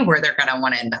curiosity where they're going to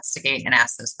want to investigate and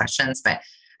ask those questions. But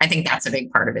I think that's a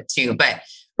big part of it too. But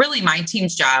really my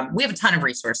team's job, we have a ton of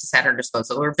resources at our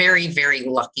disposal. We're very, very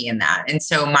lucky in that. And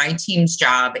so my team's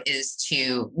job is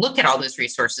to look at all those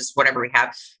resources, whatever we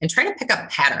have, and try to pick up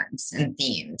patterns and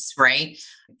themes, right?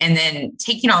 And then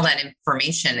taking all that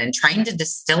information and trying to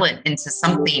distill it into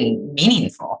something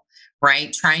meaningful,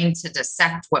 right? Trying to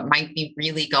dissect what might be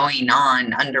really going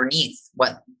on underneath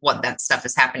what that stuff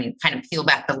is happening, kind of peel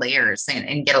back the layers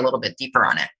and get a little bit deeper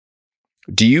on it.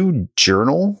 Do you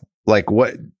journal? Like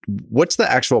what's the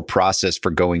actual process for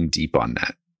going deep on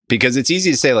that? Because it's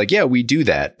easy to say like, yeah, we do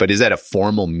that, but is that a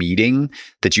formal meeting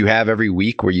that you have every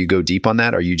week where you go deep on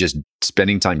that? Are you just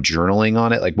spending time journaling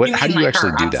on it? Like how do you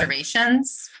actually do that?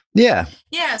 Observations? Yeah.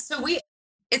 Yeah. So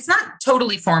it's not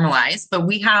totally formalized, but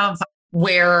we have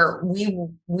where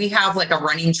we have like a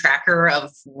running tracker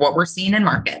of what we're seeing in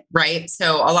market, right?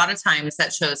 So a lot of times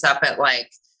that shows up at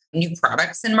like new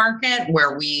products in market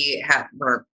where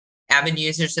we're avid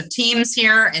users of Teams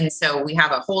here. And so we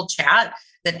have a whole chat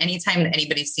that anytime that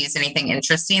anybody sees anything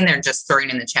interesting, they're just throwing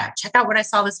in the chat. Check out what I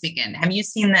saw this weekend. Have you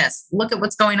seen this? Look at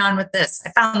what's going on with this. I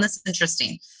found this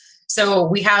interesting.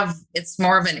 So it's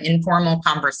more of an informal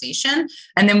conversation.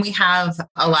 And then we have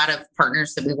a lot of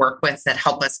partners that we work with that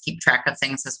help us keep track of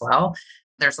things as well.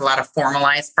 There's a lot of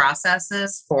formalized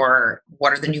processes for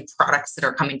what are the new products that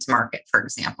are coming to market, for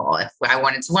example. If I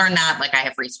wanted to learn that, like I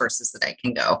have resources that I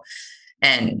can go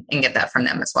and get that from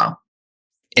them as well.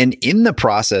 And in the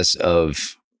process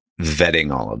of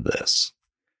vetting all of this,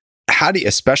 how do you,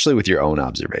 especially with your own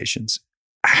observations,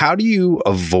 how do you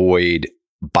avoid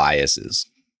biases?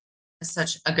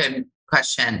 Such a good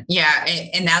question. Yeah.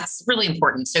 And that's really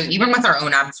important. So even with our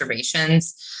own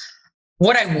observations,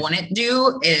 what I wouldn't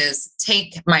do is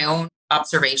take my own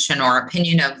observation or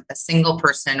opinion of a single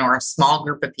person or a small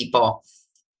group of people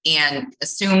and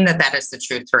assume that that is the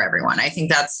truth for everyone. I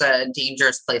think that's a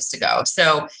dangerous place to go.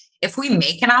 So if we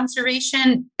make an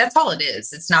observation, that's all it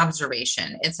is. It's an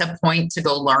observation. It's a point to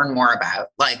go learn more about.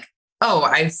 Like, oh,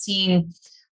 I've seen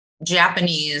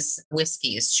Japanese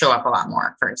whiskeys show up a lot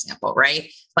more, for example,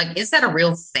 right? Like, is that a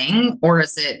real thing or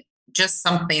is it just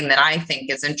something that I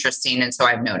think is interesting? And so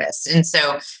I've noticed. And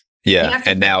so yeah.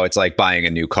 And now it's like buying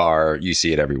a new car. You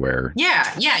see it everywhere.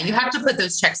 Yeah. Yeah. You have to put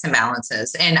those checks and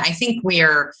balances. And I think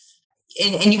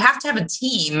and you have to have a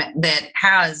team that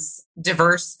has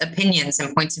diverse opinions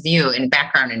and points of view and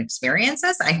background and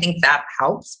experiences. I think that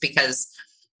helps because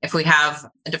if we have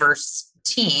a diverse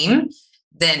team,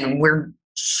 then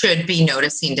should be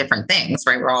noticing different things,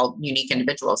 right? We're all unique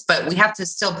individuals, but we have to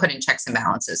still put in checks and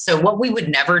balances. So what we would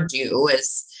never do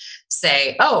is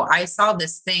say, oh, I saw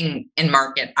this thing in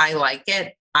market. I like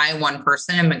it. I, one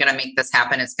person, am going to make this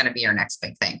happen. It's going to be our next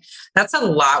big thing. That's a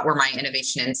lot where my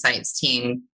innovation insights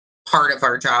team, part of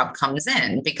our job comes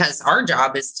in because our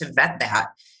job is to vet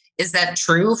that. Is that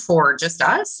true for just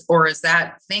us? Or is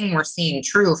that thing we're seeing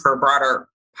true for a broader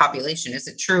population? Is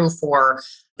it true for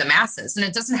the masses? And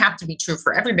it doesn't have to be true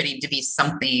for everybody to be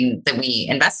something that we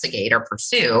investigate or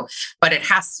pursue, but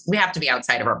we have to be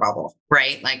outside of our bubble,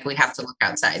 right? Like we have to look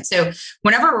outside. So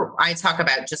whenever I talk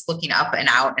about just looking up and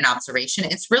out and observation,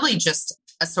 it's really just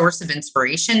a source of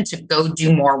inspiration to go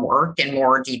do more work and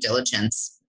more due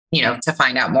diligence, to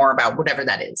find out more about whatever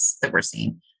that is that we're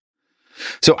seeing.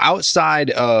 So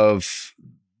outside of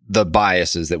the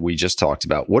biases that we just talked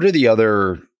about, what are the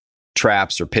other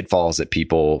traps or pitfalls that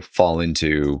people fall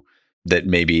into that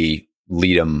maybe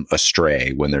lead them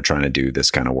astray when they're trying to do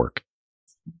this kind of work?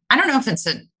 I don't know if it's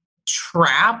a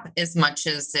trap as much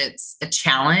as it's a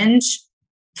challenge.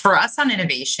 For us on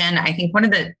innovation, I think one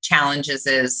of the challenges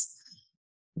is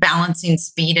balancing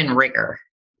speed and rigor,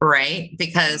 right?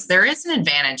 Because there is an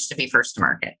advantage to be first to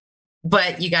market,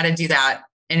 but you got to do that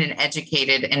in an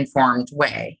educated, informed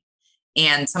way.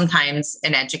 And sometimes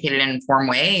an educated and informed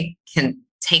way can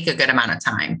take a good amount of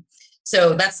time.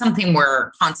 So that's something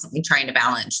we're constantly trying to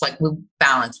balance. Like we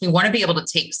want to be able to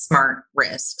take smart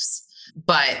risks,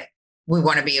 but we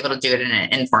want to be able to do it in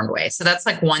an informed way. So that's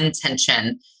like one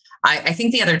tension. I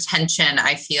think the other tension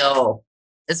I feel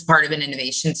as part of an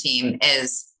innovation team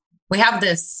is we have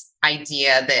this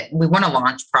idea that we want to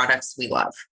launch products we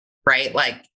love, right?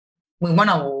 Like we want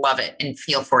to love it and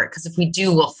feel for it. Because if we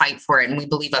do, we'll fight for it. And we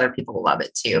believe other people will love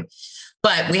it too.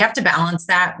 But we have to balance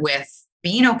that with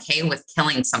being okay with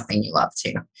killing something you love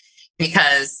too.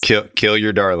 Because kill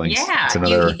your darlings. Yeah. It's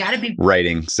another you got to be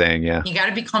writing saying, yeah. You got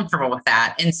to be comfortable with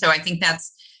that. And so I think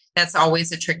that's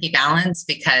always a tricky balance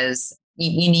because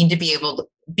you need to be able to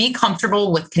be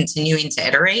comfortable with continuing to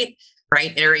iterate,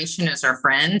 right? Iteration is our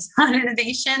friend on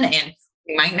innovation. And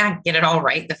you might not get it all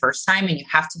right the first time. And you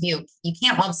have to be, you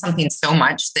can't love something so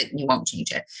much that you won't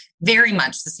change it. Very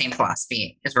much the same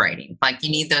philosophy as writing. Like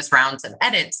you need those rounds of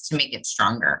edits to make it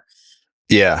stronger.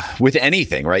 Yeah. With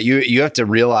anything, right? You have to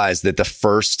realize that the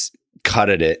first cut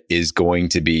at it is going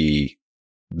to be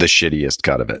the shittiest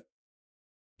cut of it,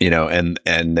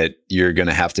 and that you're going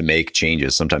to have to make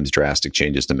changes, sometimes drastic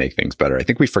changes to make things better. I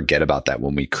think we forget about that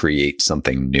when we create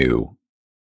something new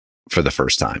for the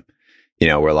first time.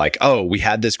 We're like, oh, we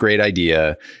had this great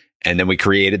idea and then we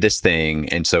created this thing.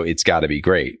 And so it's got to be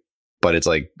great. But it's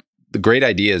like the great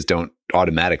ideas don't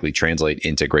automatically translate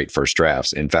into great first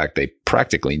drafts. In fact, they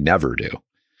practically never do.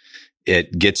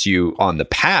 It gets you on the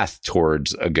path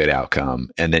towards a good outcome.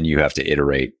 And then you have to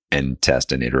iterate and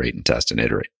test and iterate and test and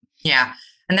iterate. Yeah.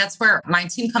 And that's where my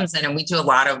team comes in and we do a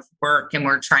lot of work and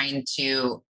we're trying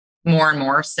to more and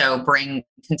more so bring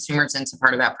consumers into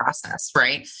part of that process,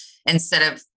 right?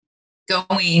 Instead of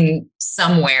going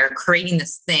somewhere, creating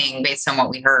this thing based on what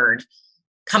we heard,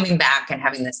 coming back and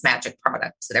having this magic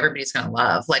product that everybody's going to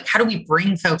love. Like, how do we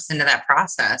bring folks into that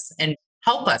process and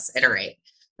help us iterate,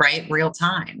 right? Real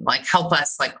time, like help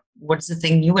us, like, what's the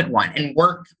thing you would want and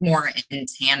work more in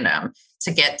tandem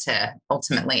to get to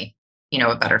ultimately,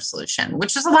 a better solution,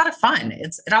 which is a lot of fun.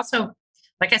 It also,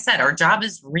 like I said, our job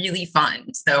is really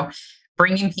fun. So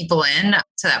bringing people in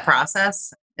to that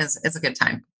process is a good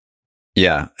time.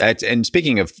 Yeah. And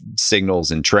speaking of signals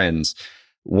and trends,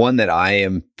 one that I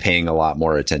am paying a lot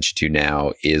more attention to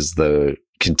now is the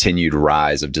continued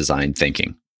rise of design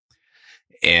thinking.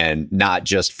 And not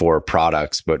just for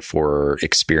products, but for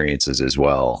experiences as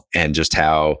well. And just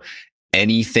how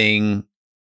anything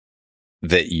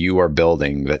that you are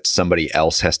building that somebody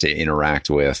else has to interact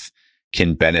with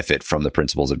can benefit from the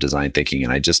principles of design thinking.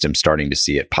 And I just am starting to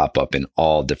see it pop up in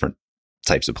all different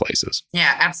types of places.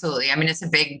 Yeah, absolutely. I mean, it's a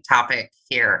big topic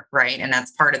here, right? And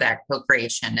that's part of that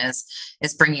co-creation is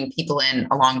bringing people in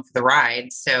along for the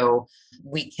ride so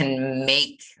we can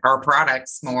make our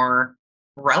products more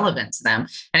relevant to them.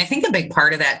 And I think a big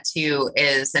part of that too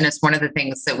is, and it's one of the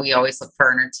things that we always look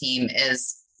for in our team,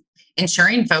 is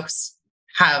ensuring folks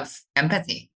have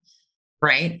empathy,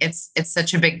 right? It's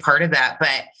such a big part of that,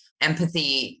 but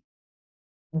empathy,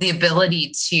 the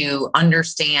ability to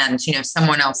understand,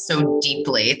 someone else so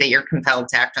deeply that you're compelled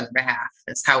to act on their behalf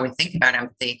is how we think about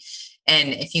empathy. And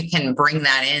if you can bring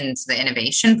that into the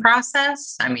innovation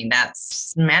process, I mean,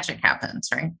 that's magic happens,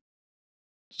 right?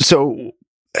 So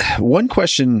one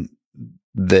question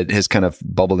that has kind of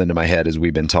bubbled into my head as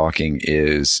we've been talking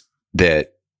is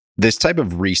that this type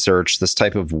of research, this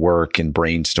type of work and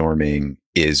brainstorming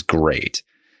is great.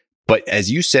 But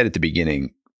as you said at the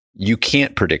beginning, you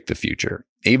can't predict the future.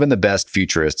 Even the best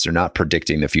futurists are not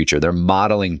predicting the future. They're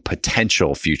modeling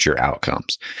potential future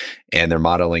outcomes. And they're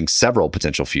modeling several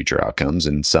potential future outcomes,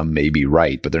 and some may be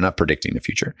right, but they're not predicting the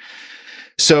future.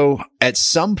 So at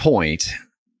some point,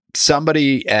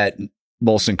 somebody at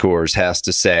Molson Coors has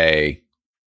to say,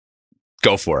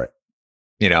 go for it.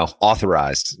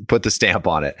 Authorized, put the stamp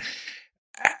on it.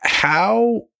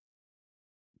 How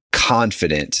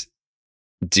confident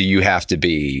do you have to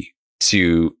be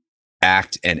to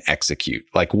act and execute?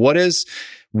 Like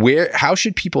how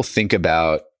should people think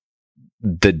about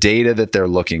the data that they're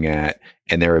looking at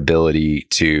and their ability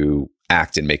to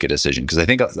act and make a decision? Because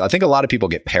I think a lot of people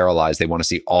get paralyzed. They want to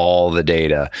see all the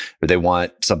data, or they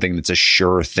want something that's a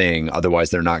sure thing.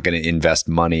 Otherwise, they're not going to invest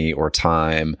money or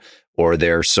time or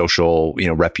their social,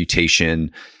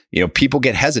 reputation. People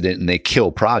get hesitant and they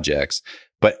kill projects.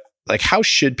 But like, how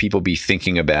should people be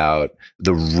thinking about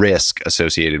the risk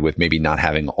associated with maybe not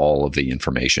having all of the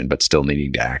information, but still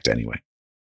needing to act anyway?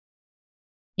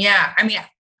 Yeah. I mean,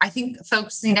 I think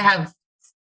folks we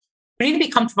need to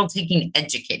be comfortable taking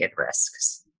educated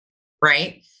risks,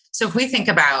 right? So if we think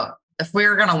about if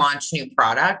we're going to launch a new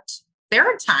product, there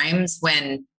are times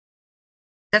when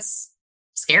that's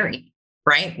scary,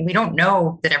 right? We don't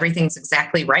know that everything's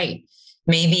exactly right.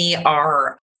 Maybe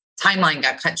our timeline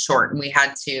got cut short and we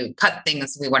had to cut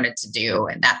things we wanted to do,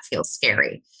 and that feels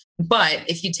scary. But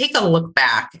if you take a look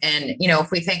back and,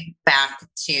 if we think back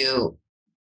to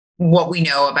what we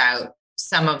know about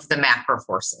some of the macro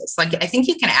forces, like I think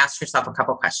you can ask yourself a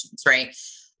couple questions, right?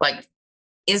 Like,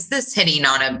 is this hitting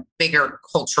on a bigger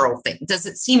cultural thing? Does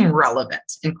it seem relevant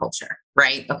in culture,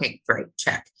 right? Okay, great,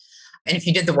 check. And if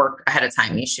you did the work ahead of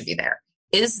time, you should be there.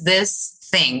 Is this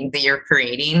thing that you're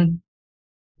creating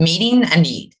meeting a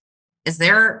need? Is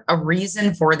there a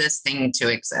reason for this thing to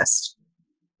exist?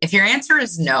 If your answer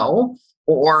is no,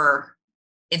 or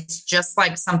it's just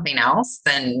like something else,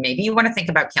 then maybe you want to think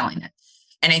about killing it.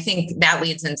 And I think that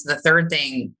leads into the third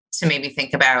thing to maybe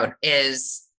think about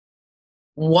is,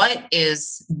 what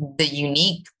is the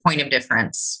unique point of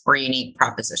difference or unique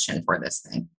proposition for this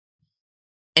thing?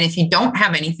 And if you don't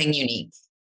have anything unique,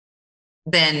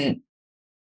 then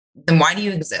why do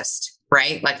you exist,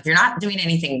 right? Like if you're not doing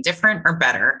anything different or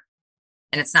better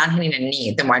and it's not hitting a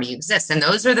need, then why do you exist? And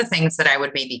those are the things that I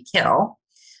would maybe kill.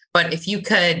 But if you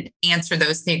could answer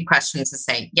those three questions and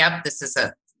say, yep,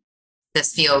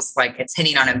 this feels like it's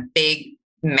hitting on a big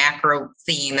macro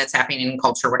theme that's happening in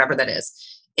culture, whatever that is.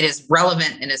 It is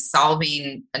relevant and is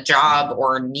solving a job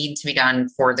or need to be done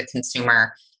for the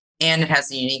consumer, and it has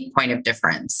a unique point of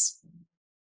difference.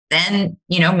 Then,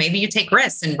 maybe you take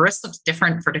risks, and risk looks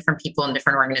different for different people and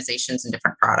different organizations and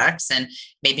different products. And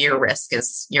maybe your risk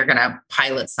is you're going to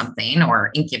pilot something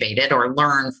or incubate it or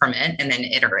learn from it and then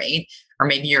iterate, or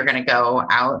maybe you're going to go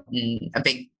out and a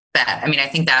big bet. I mean, I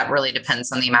think that really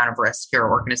depends on the amount of risk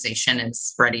your organization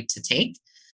is ready to take.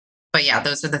 But yeah,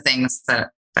 those are the things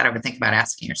that I would think about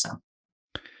asking yourself.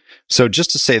 So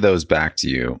just to say those back to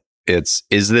you, is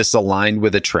this aligned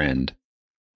with a trend?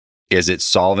 Is it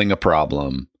solving a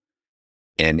problem?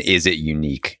 And is it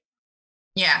unique?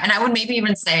 Yeah. And I would maybe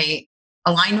even say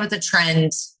aligned with a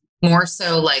trend, more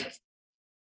so like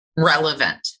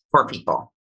relevant for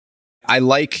people. I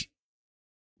like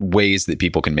ways that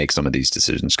people can make some of these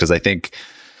decisions, because I think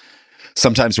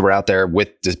sometimes we're out there with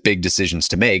big decisions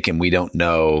to make and we don't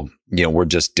know, we're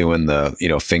just doing the,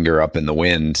 finger up in the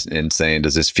wind and saying,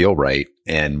 does this feel right?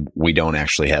 And we don't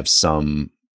actually have some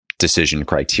decision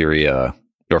criteria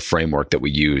or framework that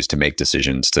we use to make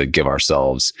decisions to give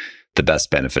ourselves the best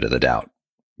benefit of the doubt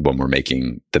when we're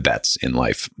making the bets in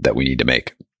life that we need to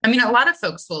make. I mean, a lot of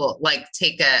folks will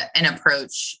take an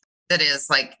approach that is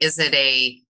like, is it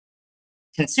a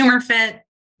consumer fit?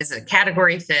 Is it a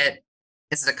category fit?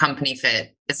 Is it a company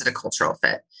fit? Is it a cultural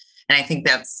fit? And I think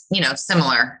that's,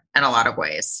 similar in a lot of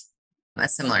ways, a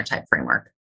similar type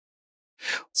framework.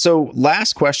 So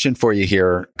last question for you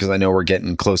here, because I know we're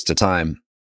getting close to time.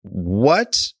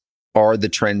 What are the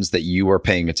trends that you are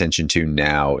paying attention to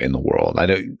now in the world?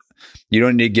 You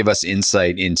don't need to give us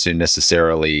insight into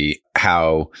necessarily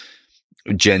how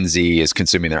Gen Z is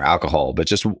consuming their alcohol, but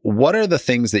just what are the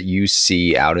things that you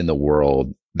see out in the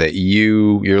world that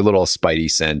your little spidey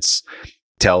sense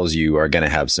tells you are going to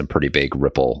have some pretty big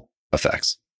ripple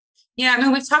effects? Yeah, I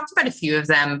mean, we've talked about a few of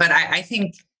them, but I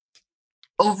think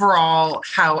overall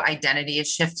how identity is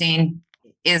shifting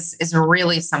is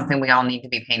really something we all need to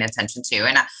be paying attention to.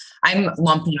 And I'm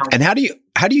lumping on. And how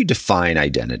do you define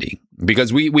identity?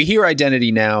 Because we hear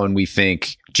identity now and we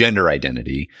think gender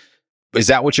identity. Is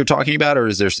that what you're talking about, or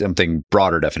is there something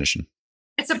broader definition?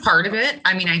 It's a part of it.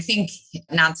 I mean, I think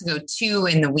not to go too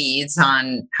in the weeds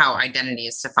on how identity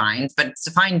is defined, but it's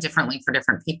defined differently for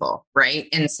different people, right?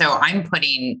 And so I'm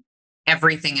putting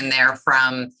everything in there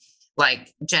from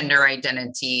like gender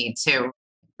identity to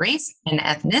race and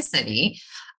ethnicity.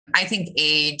 I think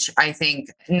age, I think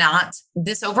not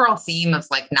this overall theme of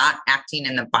like not acting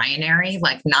in the binary,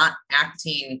 like not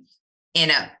acting in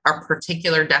a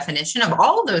particular definition of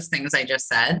all of those things I just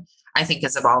said, I think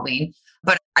is evolving.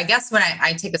 But I guess when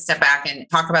I take a step back and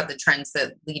talk about the trends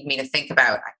that lead me to think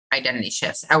about identity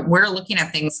shifts, we're looking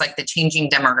at things like the changing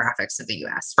demographics of the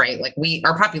US, right? Like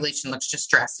our population looks just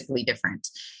drastically different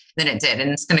than it did.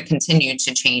 And it's going to continue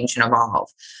to change and evolve.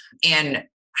 And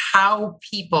how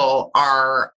people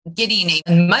are getting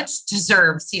a much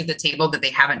deserved seat at the table that they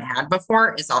haven't had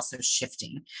before is also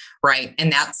shifting, right?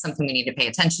 And that's something we need to pay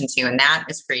attention to. And that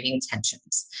is creating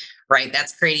tensions, right?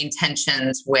 That's creating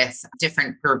tensions with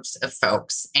different groups of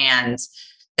folks. And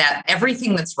that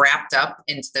everything that's wrapped up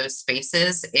into those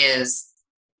spaces is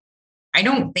I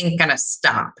don't think going to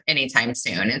stop anytime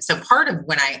soon. And so part of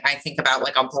when I think about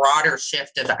like a broader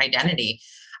shift of identity,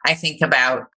 I think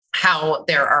about how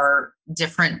there are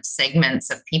different segments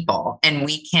of people and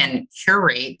we can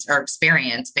curate our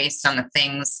experience based on the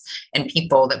things and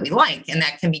people that we like. And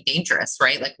that can be dangerous,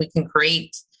 right? Like we can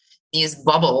create these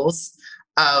bubbles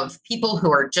of people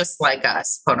who are just like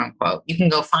us, quote unquote. You can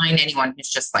go find anyone who's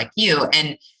just like you.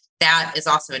 And that is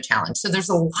also a challenge. So there's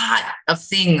a lot of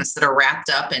things that are wrapped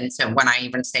up into when I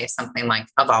even say something like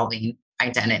evolving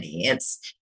identity. It's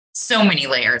so many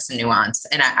layers and nuance.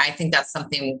 And I think that's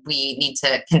something we need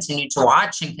to continue to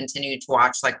watch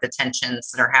like the tensions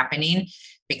that are happening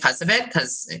because of it,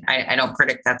 because I don't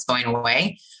predict that's going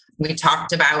away. We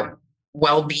talked about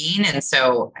well-being. And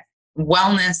so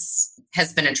wellness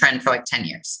has been a trend for like 10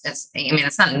 years.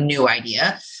 It's not a new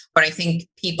idea, but I think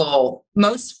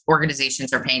most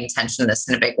organizations are paying attention to this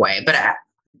in a big way, but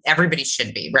everybody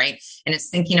should be, right? And it's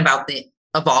thinking about the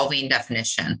evolving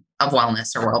definition of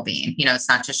wellness or well-being. It's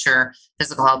not just your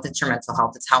physical health, it's your mental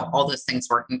health. It's how all those things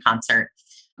work in concert.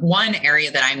 One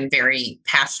area that I'm very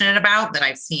passionate about that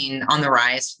I've seen on the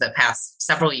rise for the past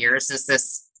several years is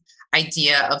this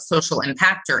idea of social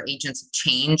impact or agents of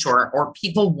change or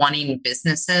people wanting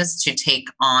businesses to take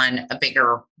on a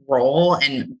bigger role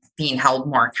and being held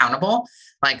more accountable.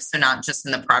 So not just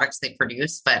in the products they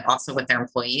produce, but also with their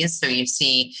employees. So you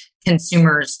see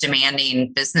consumers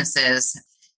demanding businesses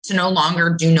to no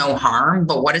longer do no harm,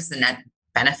 but what is the net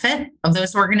benefit of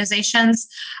those organizations?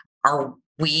 Are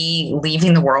we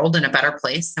leaving the world in a better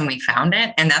place than we found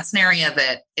it? And that's an area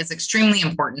that is extremely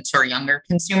important to our younger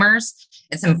consumers.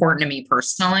 It's important to me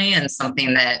personally and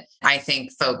something that I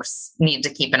think folks need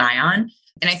to keep an eye on.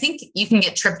 And I think you can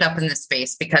get tripped up in this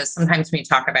space because sometimes when you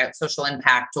talk about social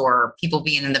impact or people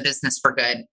being in the business for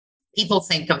good, people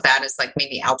think of that as like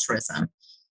maybe altruism,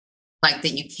 like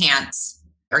that you can't,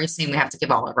 or you're saying we have to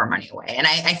give all of our money away. And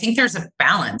I think there's a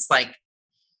balance, like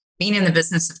being in the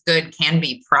business of good can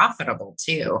be profitable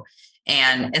too.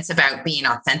 And it's about being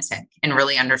authentic and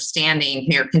really understanding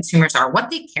who your consumers are,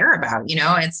 what they care about.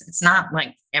 It's not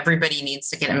like everybody needs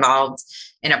to get involved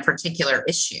in a particular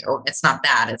issue. It's not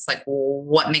that. It's like, well,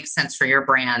 what makes sense for your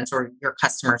brand or your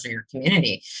customers or your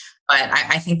community? But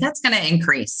I think that's going to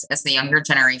increase as the younger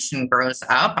generation grows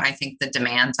up. I think the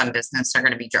demands on business are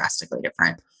going to be drastically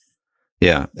different.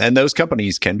 Yeah. And those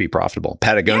companies can be profitable.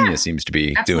 Patagonia seems to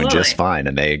be doing just fine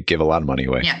and they give a lot of money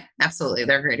away. Yeah, absolutely.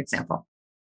 They're a great example.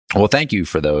 Well, thank you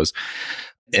for those.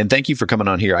 And thank you for coming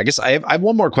on here. I guess I have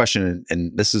one more question,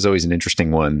 and this is always an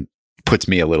interesting one. Puts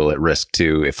me a little at risk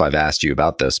too if I've asked you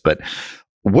about this, but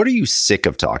what are you sick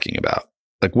of talking about?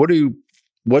 Like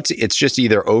it's just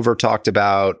either over talked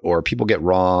about or people get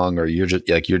wrong or you're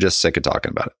just sick of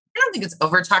talking about it. I don't think it's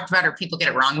over talked about or people get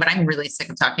it wrong, but I'm really sick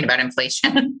of talking about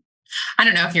inflation. I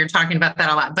don't know if you're talking about that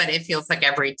a lot, but it feels like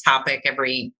every topic,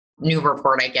 every new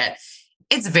report I get,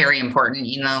 it's very important.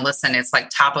 Listen, it's like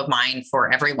top of mind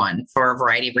for everyone for a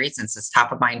variety of reasons. It's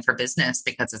top of mind for business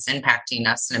because it's impacting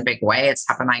us in a big way. It's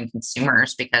top of mind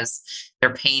consumers because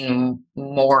they're paying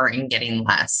more and getting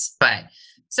less.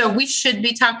 So we should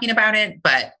be talking about it,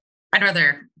 but I'd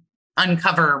rather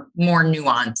uncover more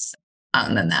nuance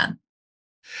than that.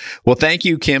 Well, thank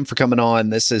you, Kim, for coming on.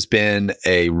 This has been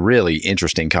a really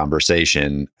interesting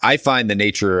conversation. I find the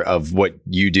nature of what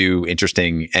you do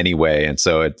interesting anyway. And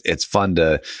so it's fun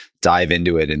to dive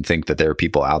into it and think that there are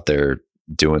people out there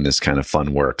doing this kind of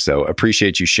fun work. So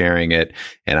appreciate you sharing it.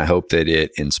 And I hope that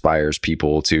it inspires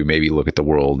people to maybe look at the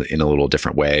world in a little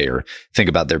different way or think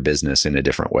about their business in a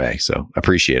different way. So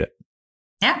appreciate it.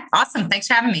 Yeah, awesome. Thanks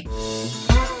for having me.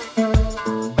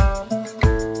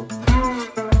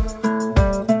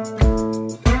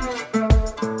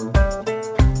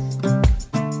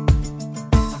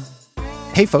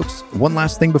 Hey folks, one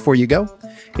last thing before you go.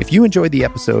 If you enjoyed the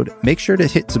episode, make sure to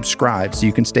hit subscribe so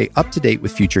you can stay up to date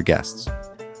with future guests.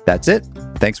 That's it.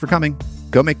 Thanks for coming.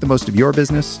 Go make the most of your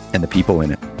business and the people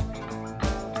in it.